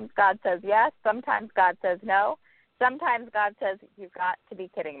 Sometimes God says yes. Sometimes God says no. Sometimes God says, you've got to be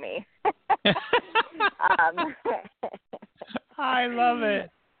kidding me. I love it.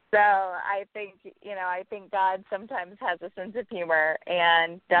 So I think God sometimes has a sense of humor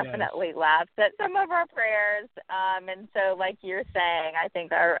and definitely laughs at some of our prayers. And so, like you're saying, I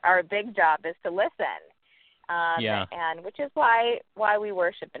think our big job is to listen. And which is why we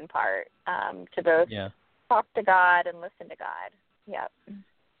worship in part, to both talk to God and listen to God. Yep.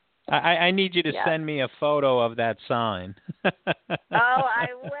 I need you to send me a photo of that sign. Oh, I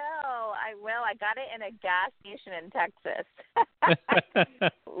will. I got it in a gas station in Texas.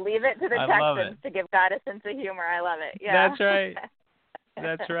 Leave it to the Texans to give God a sense of humor. I love it. Yeah. That's right.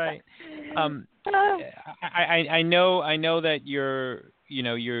 That's right. I know that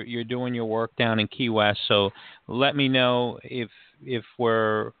you're doing your work down in Key West. So let me know if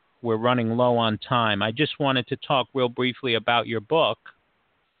we're running low on time. I just wanted to talk real briefly about your book.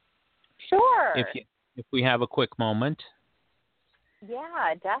 Sure. If we have a quick moment.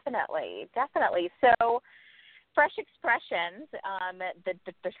 Yeah, definitely. So, Fresh Expressions,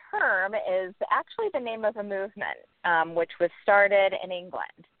 the term is actually the name of a movement, which was started in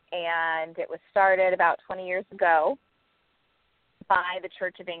England. And it was started about 20 years ago by the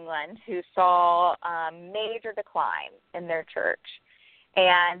Church of England, who saw major decline in their church.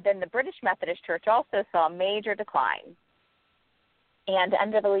 And then the British Methodist Church also saw major decline. And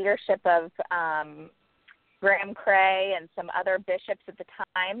under the leadership of Graham Cray and some other bishops at the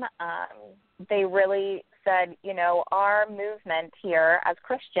time, they really said, our movement here as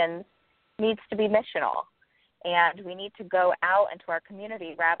Christians needs to be missional, and we need to go out into our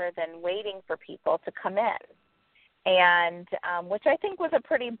community rather than waiting for people to come in. And which I think was a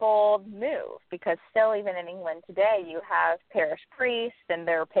pretty bold move, because still even in England today you have parish priests and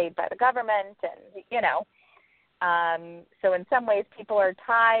they're paid by the government, and, so in some ways people are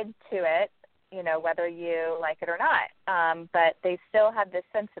tied to it, whether you like it or not. But they still have this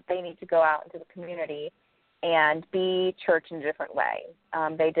sense that they need to go out into the community and be church in a different way.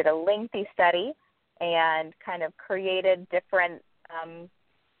 They did a lengthy study and kind of created different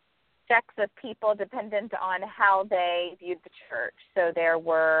sects of people dependent on how they viewed the church. So there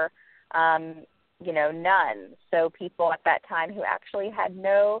were, nuns, so people at that time who actually had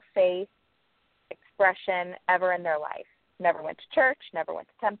no faith expression ever in their life. Never went to church, never went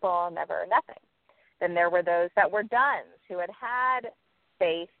to temple, nothing. Then there were those that were nuns who had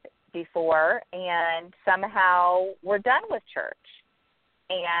faith before and somehow were done with church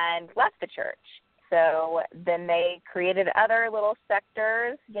and left the church. So then they created other little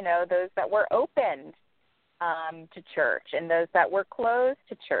sectors, those that were opened to church and those that were closed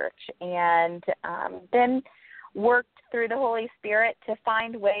to church, and then worked through the Holy Spirit to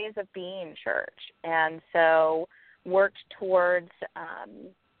find ways of being church. And so worked towards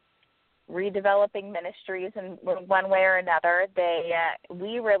redeveloping ministries in one way or another.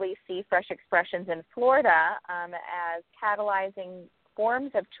 We really see Fresh Expressions in Florida as catalyzing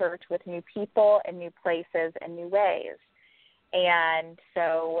forms of church with new people and new places and new ways. And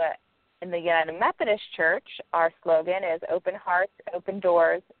so in the United Methodist Church, our slogan is open hearts, open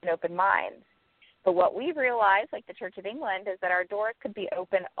doors, and open minds. But what we've realized, like the Church of England, is that our doors could be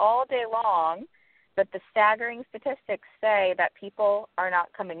open all day long, but the staggering statistics say that people are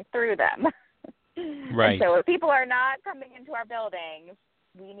not coming through them. Right. And so if people are not coming into our buildings,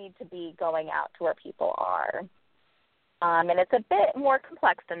 we need to be going out to where people are. And it's a bit more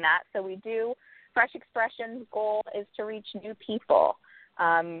complex than that. So we do, Fresh Expressions' goal is to reach new people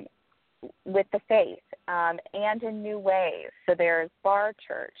with the faith and in new ways. So there's bar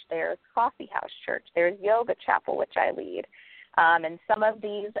church, there's coffee house church, there's yoga chapel, which I lead. And some of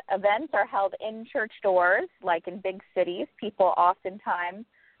these events are held in church doors, like in big cities. People oftentimes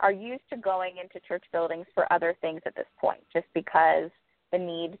are used to going into church buildings for other things at this point, just because the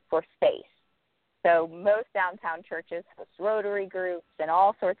need for space. So most downtown churches host Rotary groups and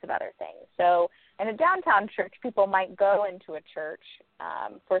all sorts of other things. So in a downtown church, people might go into a church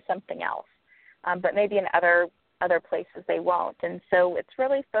for something else, but maybe in other places they won't. And so it's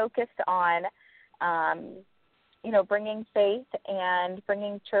really focused on bringing faith and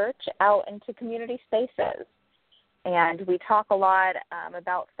bringing church out into community spaces. And we talk a lot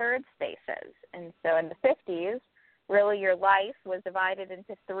about third spaces. And so in the 50s, really your life was divided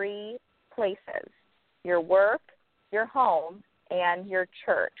into three places: your work, your home, and your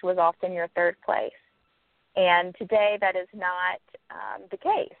church was often your third place. And today that is not the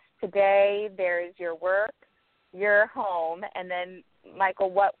case. Today there's your work, your home, and then,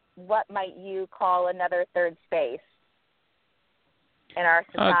 Michael, what might you call another third space in our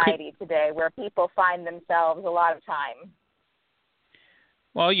society today where people find themselves a lot of time?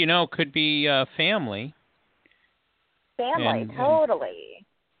 Well, could be family. Family, totally.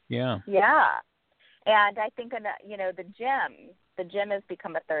 Yeah. Yeah. And I think, the gym has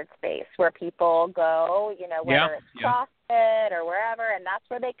become a third space where people go, whether it's CrossFit or wherever, and that's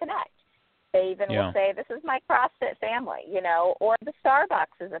where they connect. They even will say, this is my CrossFit family, or the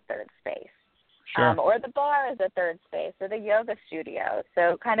Starbucks is a third space. Sure. Or the bar is a third space, or the yoga studio.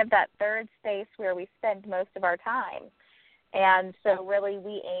 So kind of that third space where we spend most of our time. And so really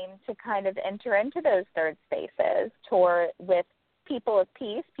we aim to kind of enter into those third spaces with people of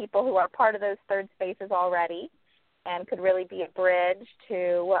peace, people who are part of those third spaces already, and could really be a bridge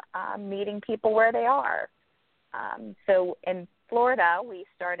to meeting people where they are. So in Florida, we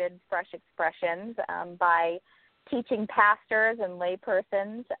started Fresh Expressions by teaching pastors and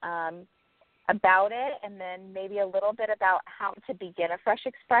laypersons about it, and then maybe a little bit about how to begin a fresh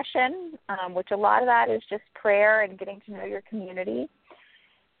expression, which a lot of that is just prayer and getting to know your community.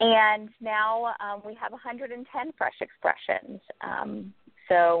 And now we have 110 fresh expressions,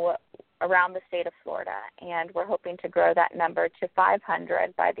 so around the state of Florida, and we're hoping to grow that number to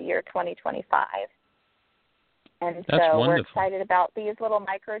 500 by the year 2025. And That's so wonderful. We're excited about these little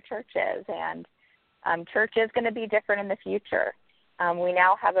micro churches, and church is going to be different in the future. We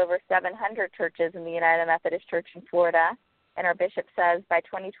now have over 700 churches in the United Methodist Church in Florida, and our bishop says by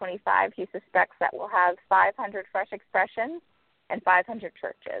 2025 he suspects that we'll have 500 fresh expressions and 500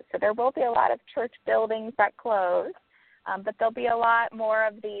 churches. So there will be a lot of church buildings that close, but there'll be a lot more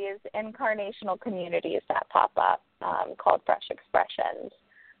of these incarnational communities that pop up called Fresh Expressions.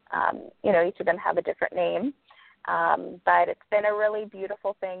 Each of them have a different name, but it's been a really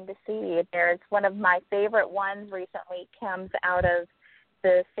beautiful thing to see. There's one of my favorite ones recently comes out of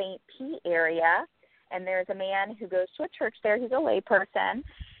the St. Pete area, and there's a man who goes to a church there. He's a layperson,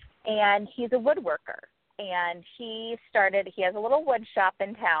 and he's a woodworker. And he has a little wood shop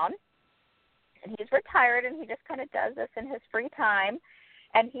in town, and he's retired, and he just kind of does this in his free time.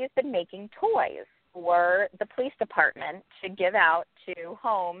 And he's been making toys for the police department to give out to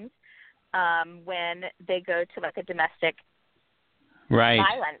homes when they go to like a domestic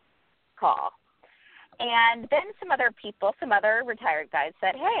violence call. And then some other retired guys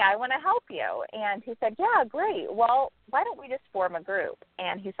said, hey, I want to help you. And he said, yeah, great. Well, why don't we just form a group?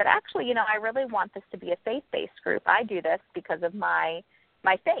 And he said, actually, I really want this to be a faith-based group. I do this because of my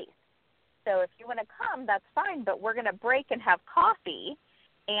faith. So if you want to come, that's fine, but we're going to break and have coffee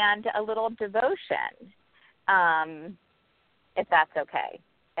and a little devotion, if that's okay.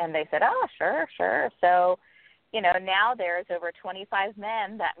 And they said, oh, sure. So, now there's over 25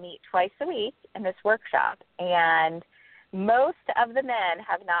 men that meet twice a week in this workshop, and most of the men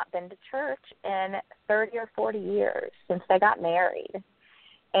have not been to church in 30 or 40 years since they got married.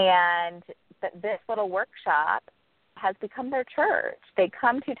 And this little workshop has become their church. They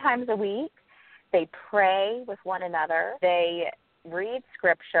come 2 times a week. They pray with one another. They read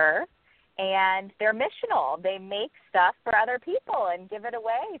scripture, and they're missional. They make stuff for other people and give it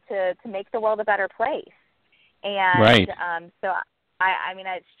away to make the world a better place. And so, I mean,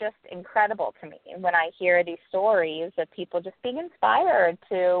 it's just incredible to me when I hear these stories of people just being inspired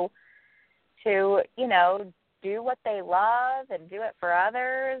to do what they love and do it for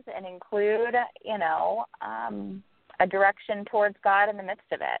others and include, a direction towards God in the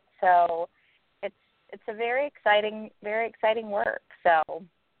midst of it. So it's a very exciting work. So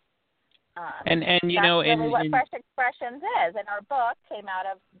and that's really what Fresh Expressions is. And our book came out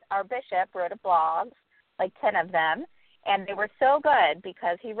of, our bishop wrote a blog, like 10 of them, and they were so good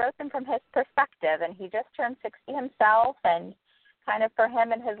because he wrote them from his perspective, and he just turned 60 himself, and kind of for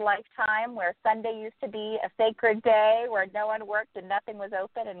him in his lifetime where Sunday used to be a sacred day where no one worked and nothing was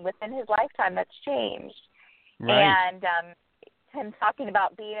open, and within his lifetime that's changed. Right. And him talking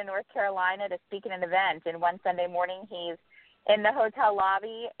about being in North Carolina to speak at an event, and one Sunday morning he's in the hotel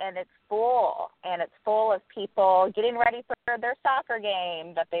lobby, and it's full of people getting ready for their soccer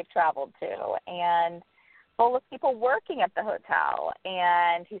game that they've traveled to, and full of people working at the hotel.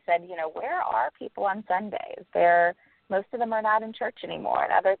 And he said, where are people on Sundays? Most of them are not in church anymore,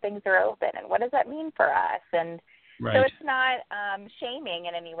 and other things are open. And what does that mean for us? And so it's not shaming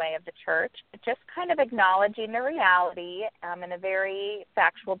in any way of the church, but just kind of acknowledging the reality in a very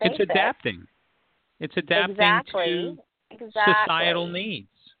factual basis. It's adapting. It's adapting to societal needs.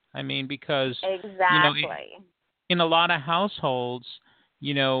 I mean, because in a lot of households,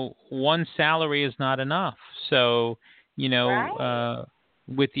 one salary is not enough. So,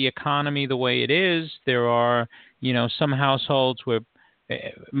 with the economy the way it is, there are, some households where,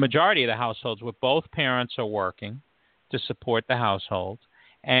 majority of the households where both parents are working to support the household.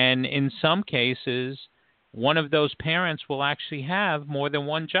 And in some cases, one of those parents will actually have more than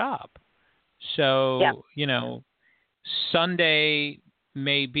one job. So, Sunday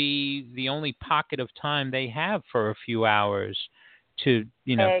may be the only pocket of time they have for a few hours to,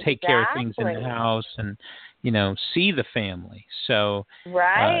 take care of things in the house and, see the family. So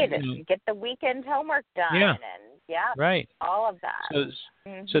get the weekend homework done and all of that.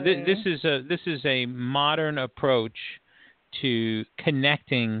 So this is a modern approach to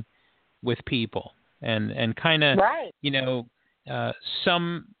connecting with people and kind of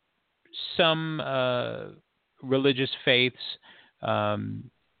some religious faiths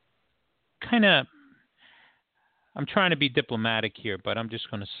kind of I'm trying to be diplomatic here, but I'm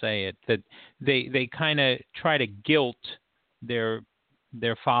just going to say it, that they kind of try to guilt their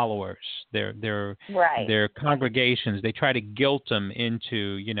followers, their congregations. They try to guilt them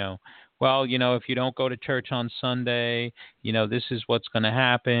into, well, if you don't go to church on Sunday, this is what's going to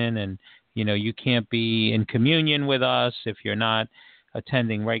happen, and you can't be in communion with us if you're not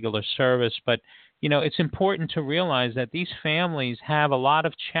attending regular service. But it's important to realize that these families have a lot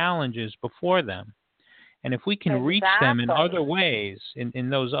of challenges before them. And if we can reach them in other ways,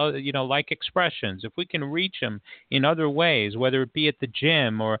 in those other, like expressions, if we can reach them in other ways, whether it be at the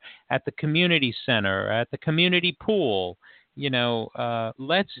gym or at the community center, or at the community pool,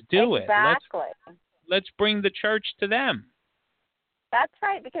 let's do it. Let's bring the church to them. That's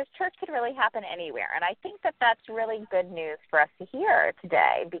right, because church can really happen anywhere. And I think that that's really good news for us to hear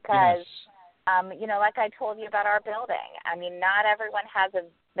today because, like I told you about our building, I mean, not everyone has a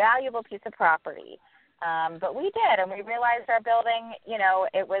valuable piece of property. But we did, and we realized our building,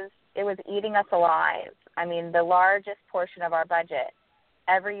 it was eating us alive. I mean, the largest portion of our budget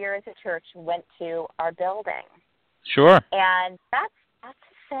every year as a church went to our building. Sure. And that's a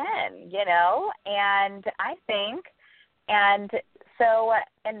sin, and I think, and so,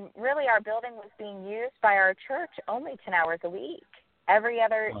 and really our building was being used by our church only 10 hours a week. Every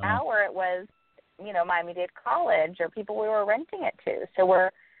other hour it was, Miami-Dade College or people we were renting it to. So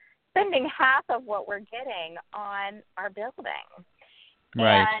we're spending half of what we're getting on our building.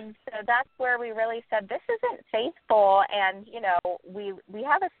 Right. And so that's where we really said, this isn't faithful. And, we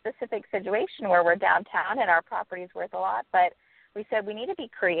have a specific situation where we're downtown and our property's worth a lot, but we said we need to be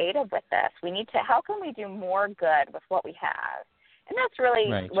creative with this. How can we do more good with what we have? And that's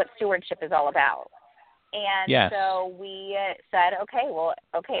really what stewardship is all about. And so we said,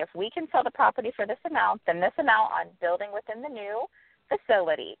 if we can sell the property for this amount, then this amount on building within the new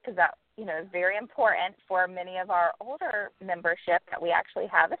facility, because that is very important for many of our older membership that we actually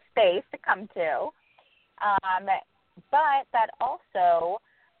have a space to come to, but that also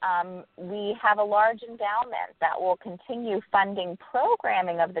we have a large endowment that will continue funding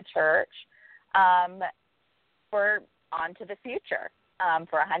programming of the church for onto the future,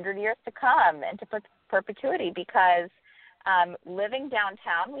 for 100 years to come, into perpetuity, because living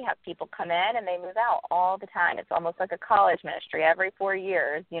downtown, we have people come in and they move out all the time. It's almost like a college ministry. Every 4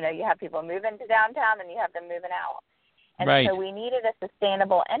 years, you have people move into downtown and you have them moving out. And so we needed a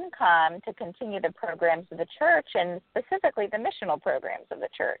sustainable income to continue the programs of the church, and specifically the missional programs of the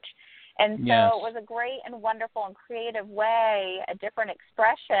church. And so it was a great and wonderful and creative way, a different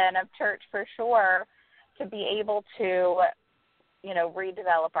expression of church for sure, to be able to,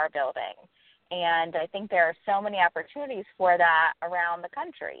 redevelop our building. And I think there are so many opportunities for that around the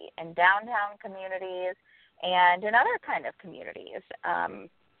country, in downtown communities and in other kind of communities.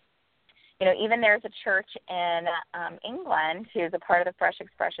 Even there's a church in England who's a part of the Fresh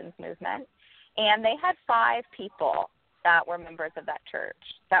Expressions movement, and they had 5 people that were members of that church.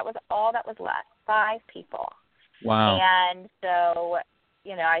 That was all that was left, 5 people. Wow. And so,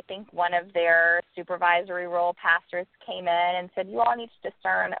 I think one of their supervisory role pastors came in and said, you all need to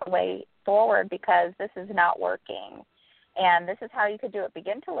discern a way forward because this is not working. And this is how you could do it.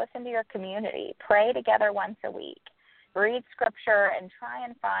 Begin to listen to your community. Pray together once a week. Read scripture and try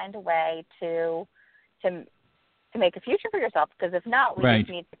and find a way to make a future for yourself, because if not, we just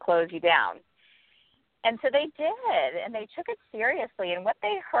need to close you down. And so they did, and they took it seriously. And what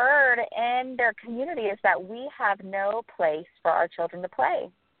they heard in their community is that we have no place for our children to play.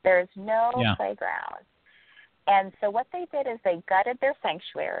 There's no playground. And so what they did is they gutted their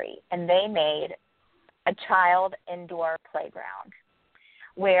sanctuary, and they made a child indoor playground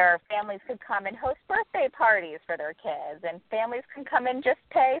where families could come and host birthday parties for their kids, and families can come and just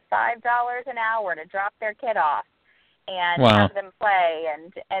pay $5 an hour to drop their kid off and have them play.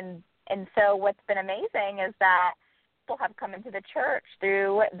 And so what's been amazing is that people have come into the church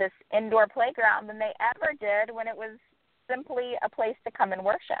through this indoor playground than they ever did when it was simply a place to come and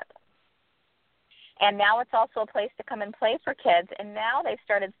worship. And now it's also a place to come and play for kids. And now they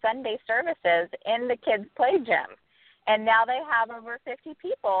started Sunday services in the kids' play gym. And now they have over 50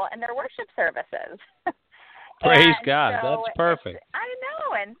 people in their worship services. Praise God. That's perfect. I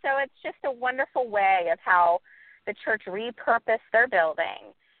know. And so it's just a wonderful way of how the church repurposed their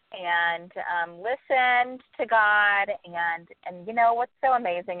building and listened to God. And what's so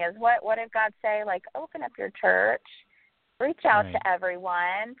amazing is what did God say? Like, open up your church. Reach out to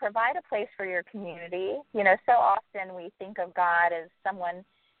everyone. Provide a place for your community. So often we think of God as someone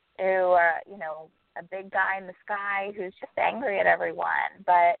who, a big guy in the sky who's just angry at everyone.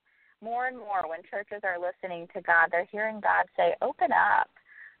 But more and more, when churches are listening to God, they're hearing God say, open up.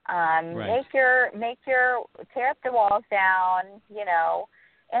 Right. Tear up the walls down,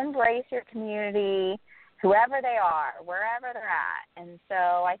 embrace your community, whoever they are, wherever they're at. And so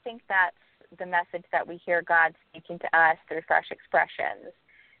I think that's the message that we hear God speaking to us through Fresh Expressions.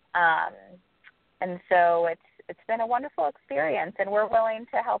 And so it's been a wonderful experience, and we're willing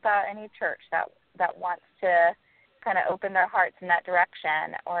to help out any church that wants to kind of open their hearts in that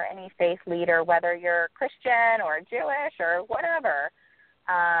direction, or any faith leader, whether you're Christian or Jewish or whatever.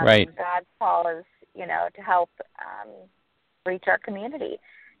 Right. God's call is, to help reach our community.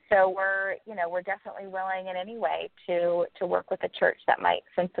 So we're definitely willing in any way to work with a church that might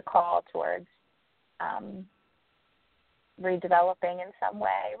sense a call towards redeveloping in some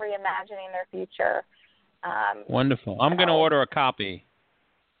way, reimagining their future. Wonderful. I'm going to order a copy.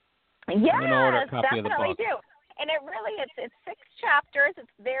 Yes, I'm going to order a copy of the definitely book. do. And it's 6 chapters. It's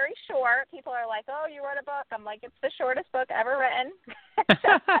very short. People are like, "Oh, you wrote a book." I'm like, "It's the shortest book ever written."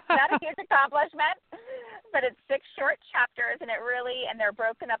 Not a huge accomplishment, but it's 6 short chapters, and they're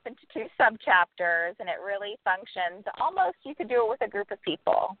broken up into 2 sub-chapters, and it really functions almost. You could do it with a group of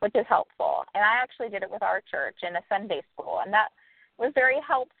people, which is helpful. And I actually did it with our church in a Sunday school, and that was very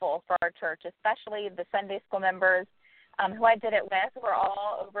helpful for our church, especially the Sunday school members who I did it with were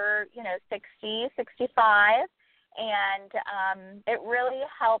all over, 60, 65. And it really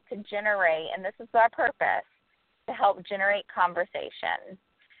helped to generate, and this is our purpose, to help generate conversation.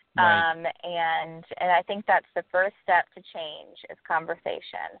 Right. And I think that's the first step to change is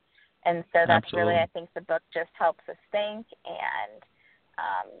conversation. And so that's Absolutely. really, I think the book just helps us think and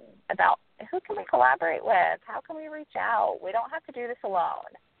about who can we collaborate with? How can we reach out? We don't have to do this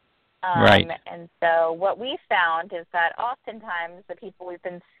alone. Right. And so what we found is that oftentimes the people we've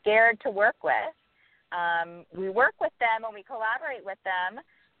been scared to work with, we work with them and we collaborate with them,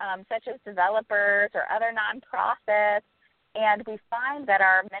 such as developers or other nonprofits, and we find that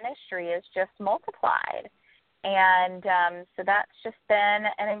our ministry is just multiplied. And so that's just been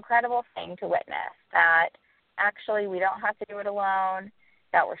an incredible thing to witness, that actually we don't have to do it alone,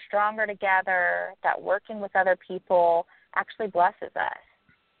 that we're stronger together, that working with other people actually blesses us,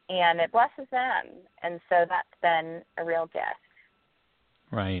 and it blesses them. And so that's been a real gift.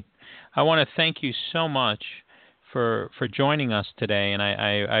 Right. I want to thank you so much for joining us today, and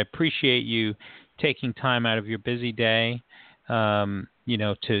I appreciate you taking time out of your busy day, to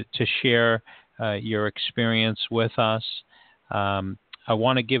share your experience with us. I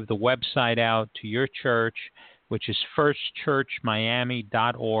want to give the website out to your church, which is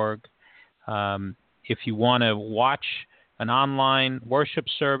firstchurchmiami.org. If you want to watch an online worship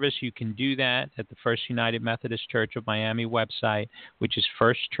service, you can do that at the First United Methodist Church of Miami website, which is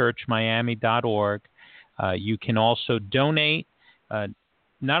firstchurchmiami.org. You can also donate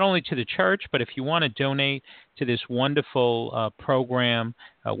not only to the church, but if you want to donate to this wonderful program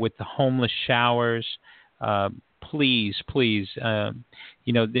with the homeless showers, please,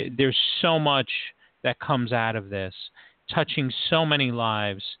 there's so much that comes out of this, touching so many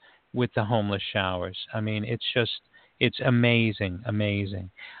lives with the homeless showers. I mean, it's amazing. I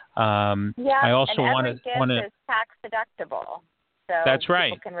also and want every to gift is tax deductible, so That's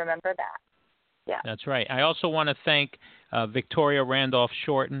right. people can remember that. Yeah, that's right. I also want to thank Victoria Randolph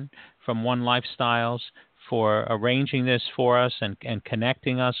Shorten from One Lifestyles for arranging this for us and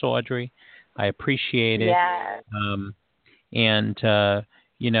connecting us, Audrey. I appreciate it. Yes.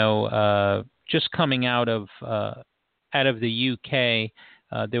 Just coming out of the UK,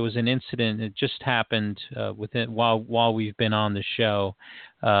 there was an incident that just happened while we've been on the show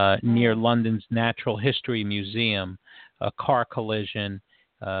near London's Natural History Museum, a car collision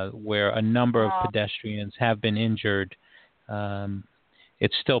where a number of pedestrians have been injured.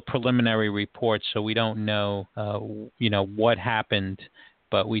 It's still preliminary reports, so we don't know, what happened,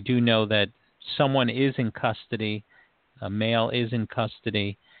 but we do know that someone is in custody. A male is in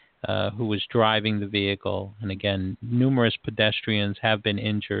custody who was driving the vehicle. And again, numerous pedestrians have been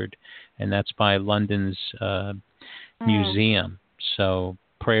injured, and that's by London's museum. So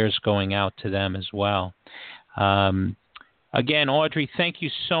prayers going out to them as well. Again, Audrey, thank you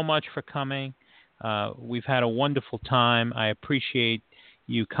so much for coming. We've had a wonderful time. I appreciate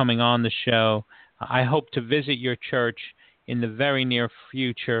you coming on the show. I hope to visit your church in the very near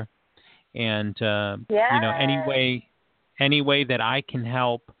future. And, any way that I can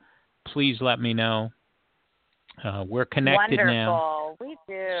help, please let me know. We're connected now. Wonderful. We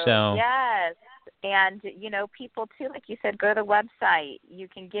do. So, yes. And, people, too, like you said, go to the website. You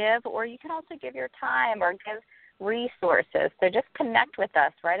can give, or you can also give your time or give resources. So just connect with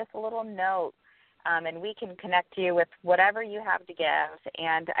us. Write us a little note, and we can connect you with whatever you have to give.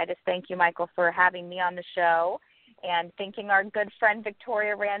 And I just thank you, Michael, for having me on the show. and thanking our good friend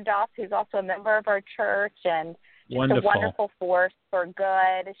Victoria Randolph, who's also a member of our church and just Wonderful. a wonderful force for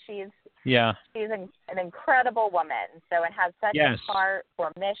good. She's an incredible woman, so and has such a heart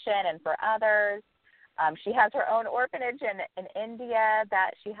for mission and for others. She has her own orphanage in India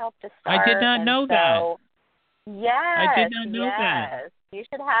that she helped to start. I did not know that. Yes, I did not know that. You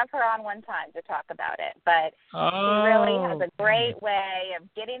should have her on one time to talk about it. But she really has a great way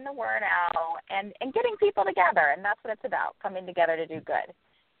of getting the word out and getting people together, and that's what it's about, coming together to do good.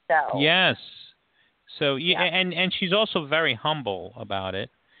 So yes. So and she's also very humble about it.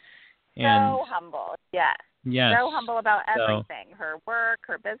 So humble, yes. So humble about everything, her work,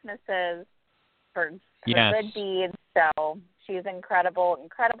 her businesses, her good deeds. So she's an incredible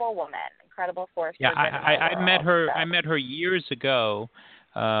woman, incredible force. Yeah, for good I met her. So. I met her years ago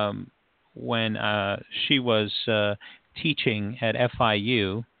when she was teaching at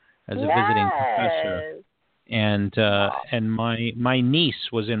FIU as a visiting professor. And my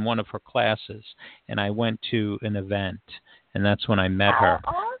niece was in one of her classes, and I went to an event, and that's when I met her.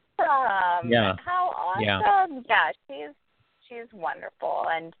 Awesome! Yeah. How awesome! Yeah, she's wonderful,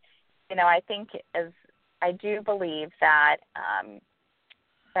 and I think I do believe that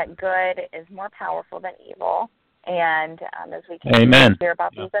that good is more powerful than evil, and as we continue to hear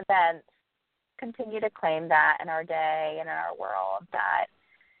about these events, continue to claim that in our day and in our world that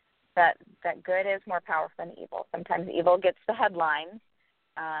good is more powerful than evil. Sometimes evil gets the headlines,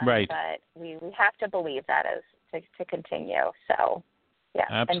 right? But we have to believe that to continue. So, yeah,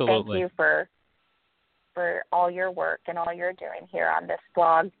 absolutely. And thank you for all your work and all you're doing here on this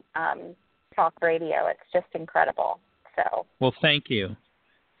blog talk radio. It's just incredible. So, well, thank you,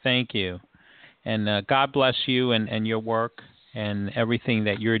 and God bless you and your work and everything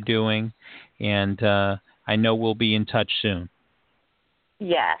that you're doing. And I know we'll be in touch soon.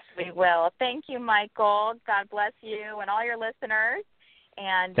 Yes, we will. Thank you, Michael. God bless you and all your listeners.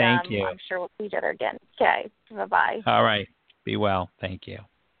 And thank you. I'm sure we'll see each other again. Okay. Bye-bye. All right. Be well. Thank you.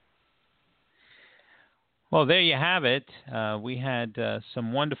 Well, there you have it. We had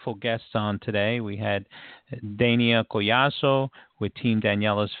some wonderful guests on today. We had Dania Collazo with Team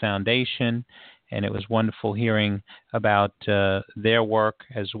Daniella's Foundation, and it was wonderful hearing about their work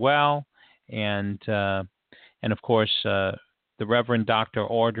as well. And of course, the Reverend Dr.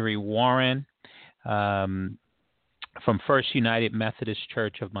 Audrey Warren from First United Methodist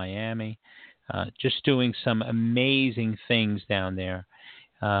Church of Miami, just doing some amazing things down there.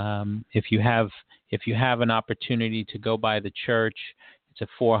 If you have an opportunity to go by the church, it's a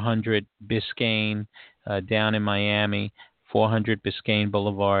 400 Biscayne down in Miami, 400 Biscayne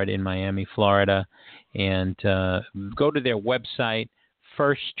Boulevard in Miami, Florida, and go to their website,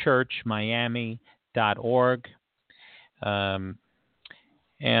 firstchurchmiami.org. And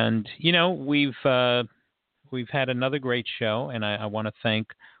we've had another great show, and I want to thank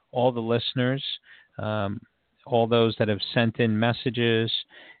all the listeners, all those that have sent in messages,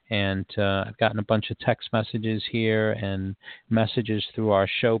 and I've gotten a bunch of text messages here and messages through our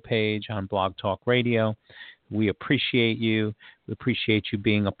show page on Blog Talk Radio. We appreciate you. We appreciate you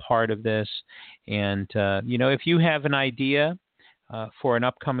being a part of this. And if you have an idea for an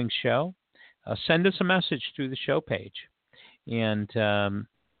upcoming show, send us a message through the show page. And,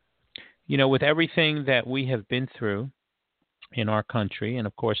 with everything that we have been through in our country, and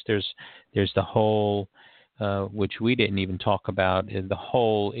of course there's the whole, which we didn't even talk about, the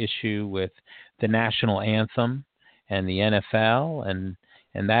whole issue with the national anthem and the NFL and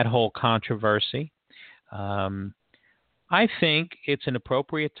that whole controversy. I think it's an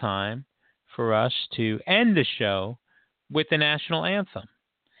appropriate time for us to end the show with the national anthem.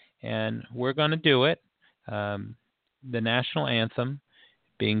 And we're going to do it. The national anthem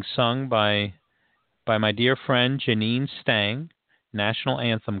being sung by my dear friend Janine Stang, national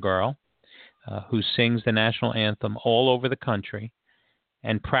anthem girl, who sings the national anthem all over the country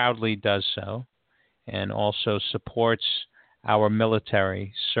and proudly does so, and also supports our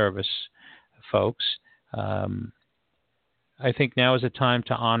military service folks. I think now is a time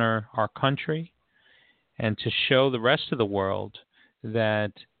to honor our country and to show the rest of the world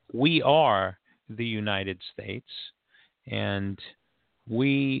that we are the United States, and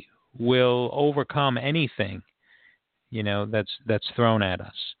we will overcome anything, that's thrown at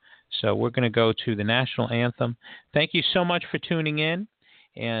us. So we're going to go to the national anthem. Thank you so much for tuning in,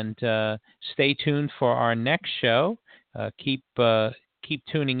 and stay tuned for our next show. Keep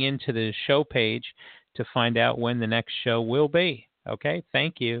tuning in to the show page to find out when the next show will be. Okay?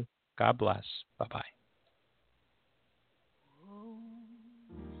 Thank you. God bless. Bye-bye.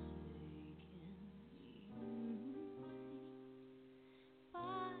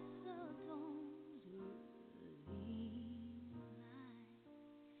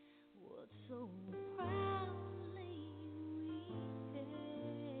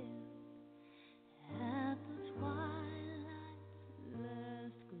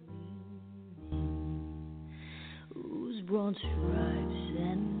 broad stripes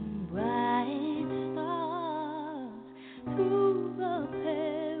and bright stars through the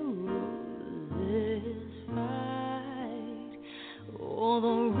perilous fight. Oh,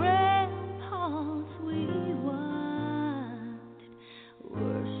 the ramparts we watched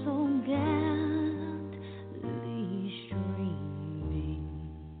were so gallantly streaming,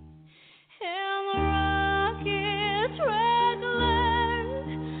 and the rockets' red glare,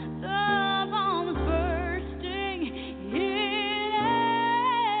 the bombs bursting in air,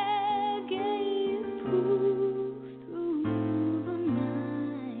 gave proof through the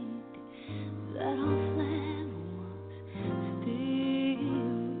night that our flag was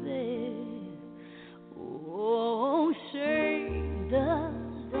still there. Oh, say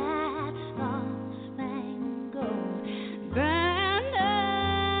does that star-spangled banner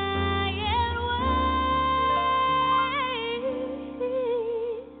yet wave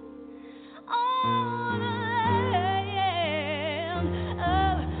on the land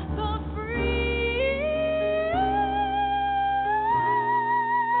of the free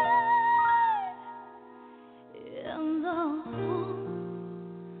in the home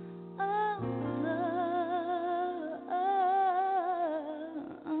of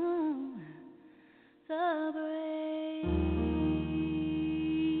the brave.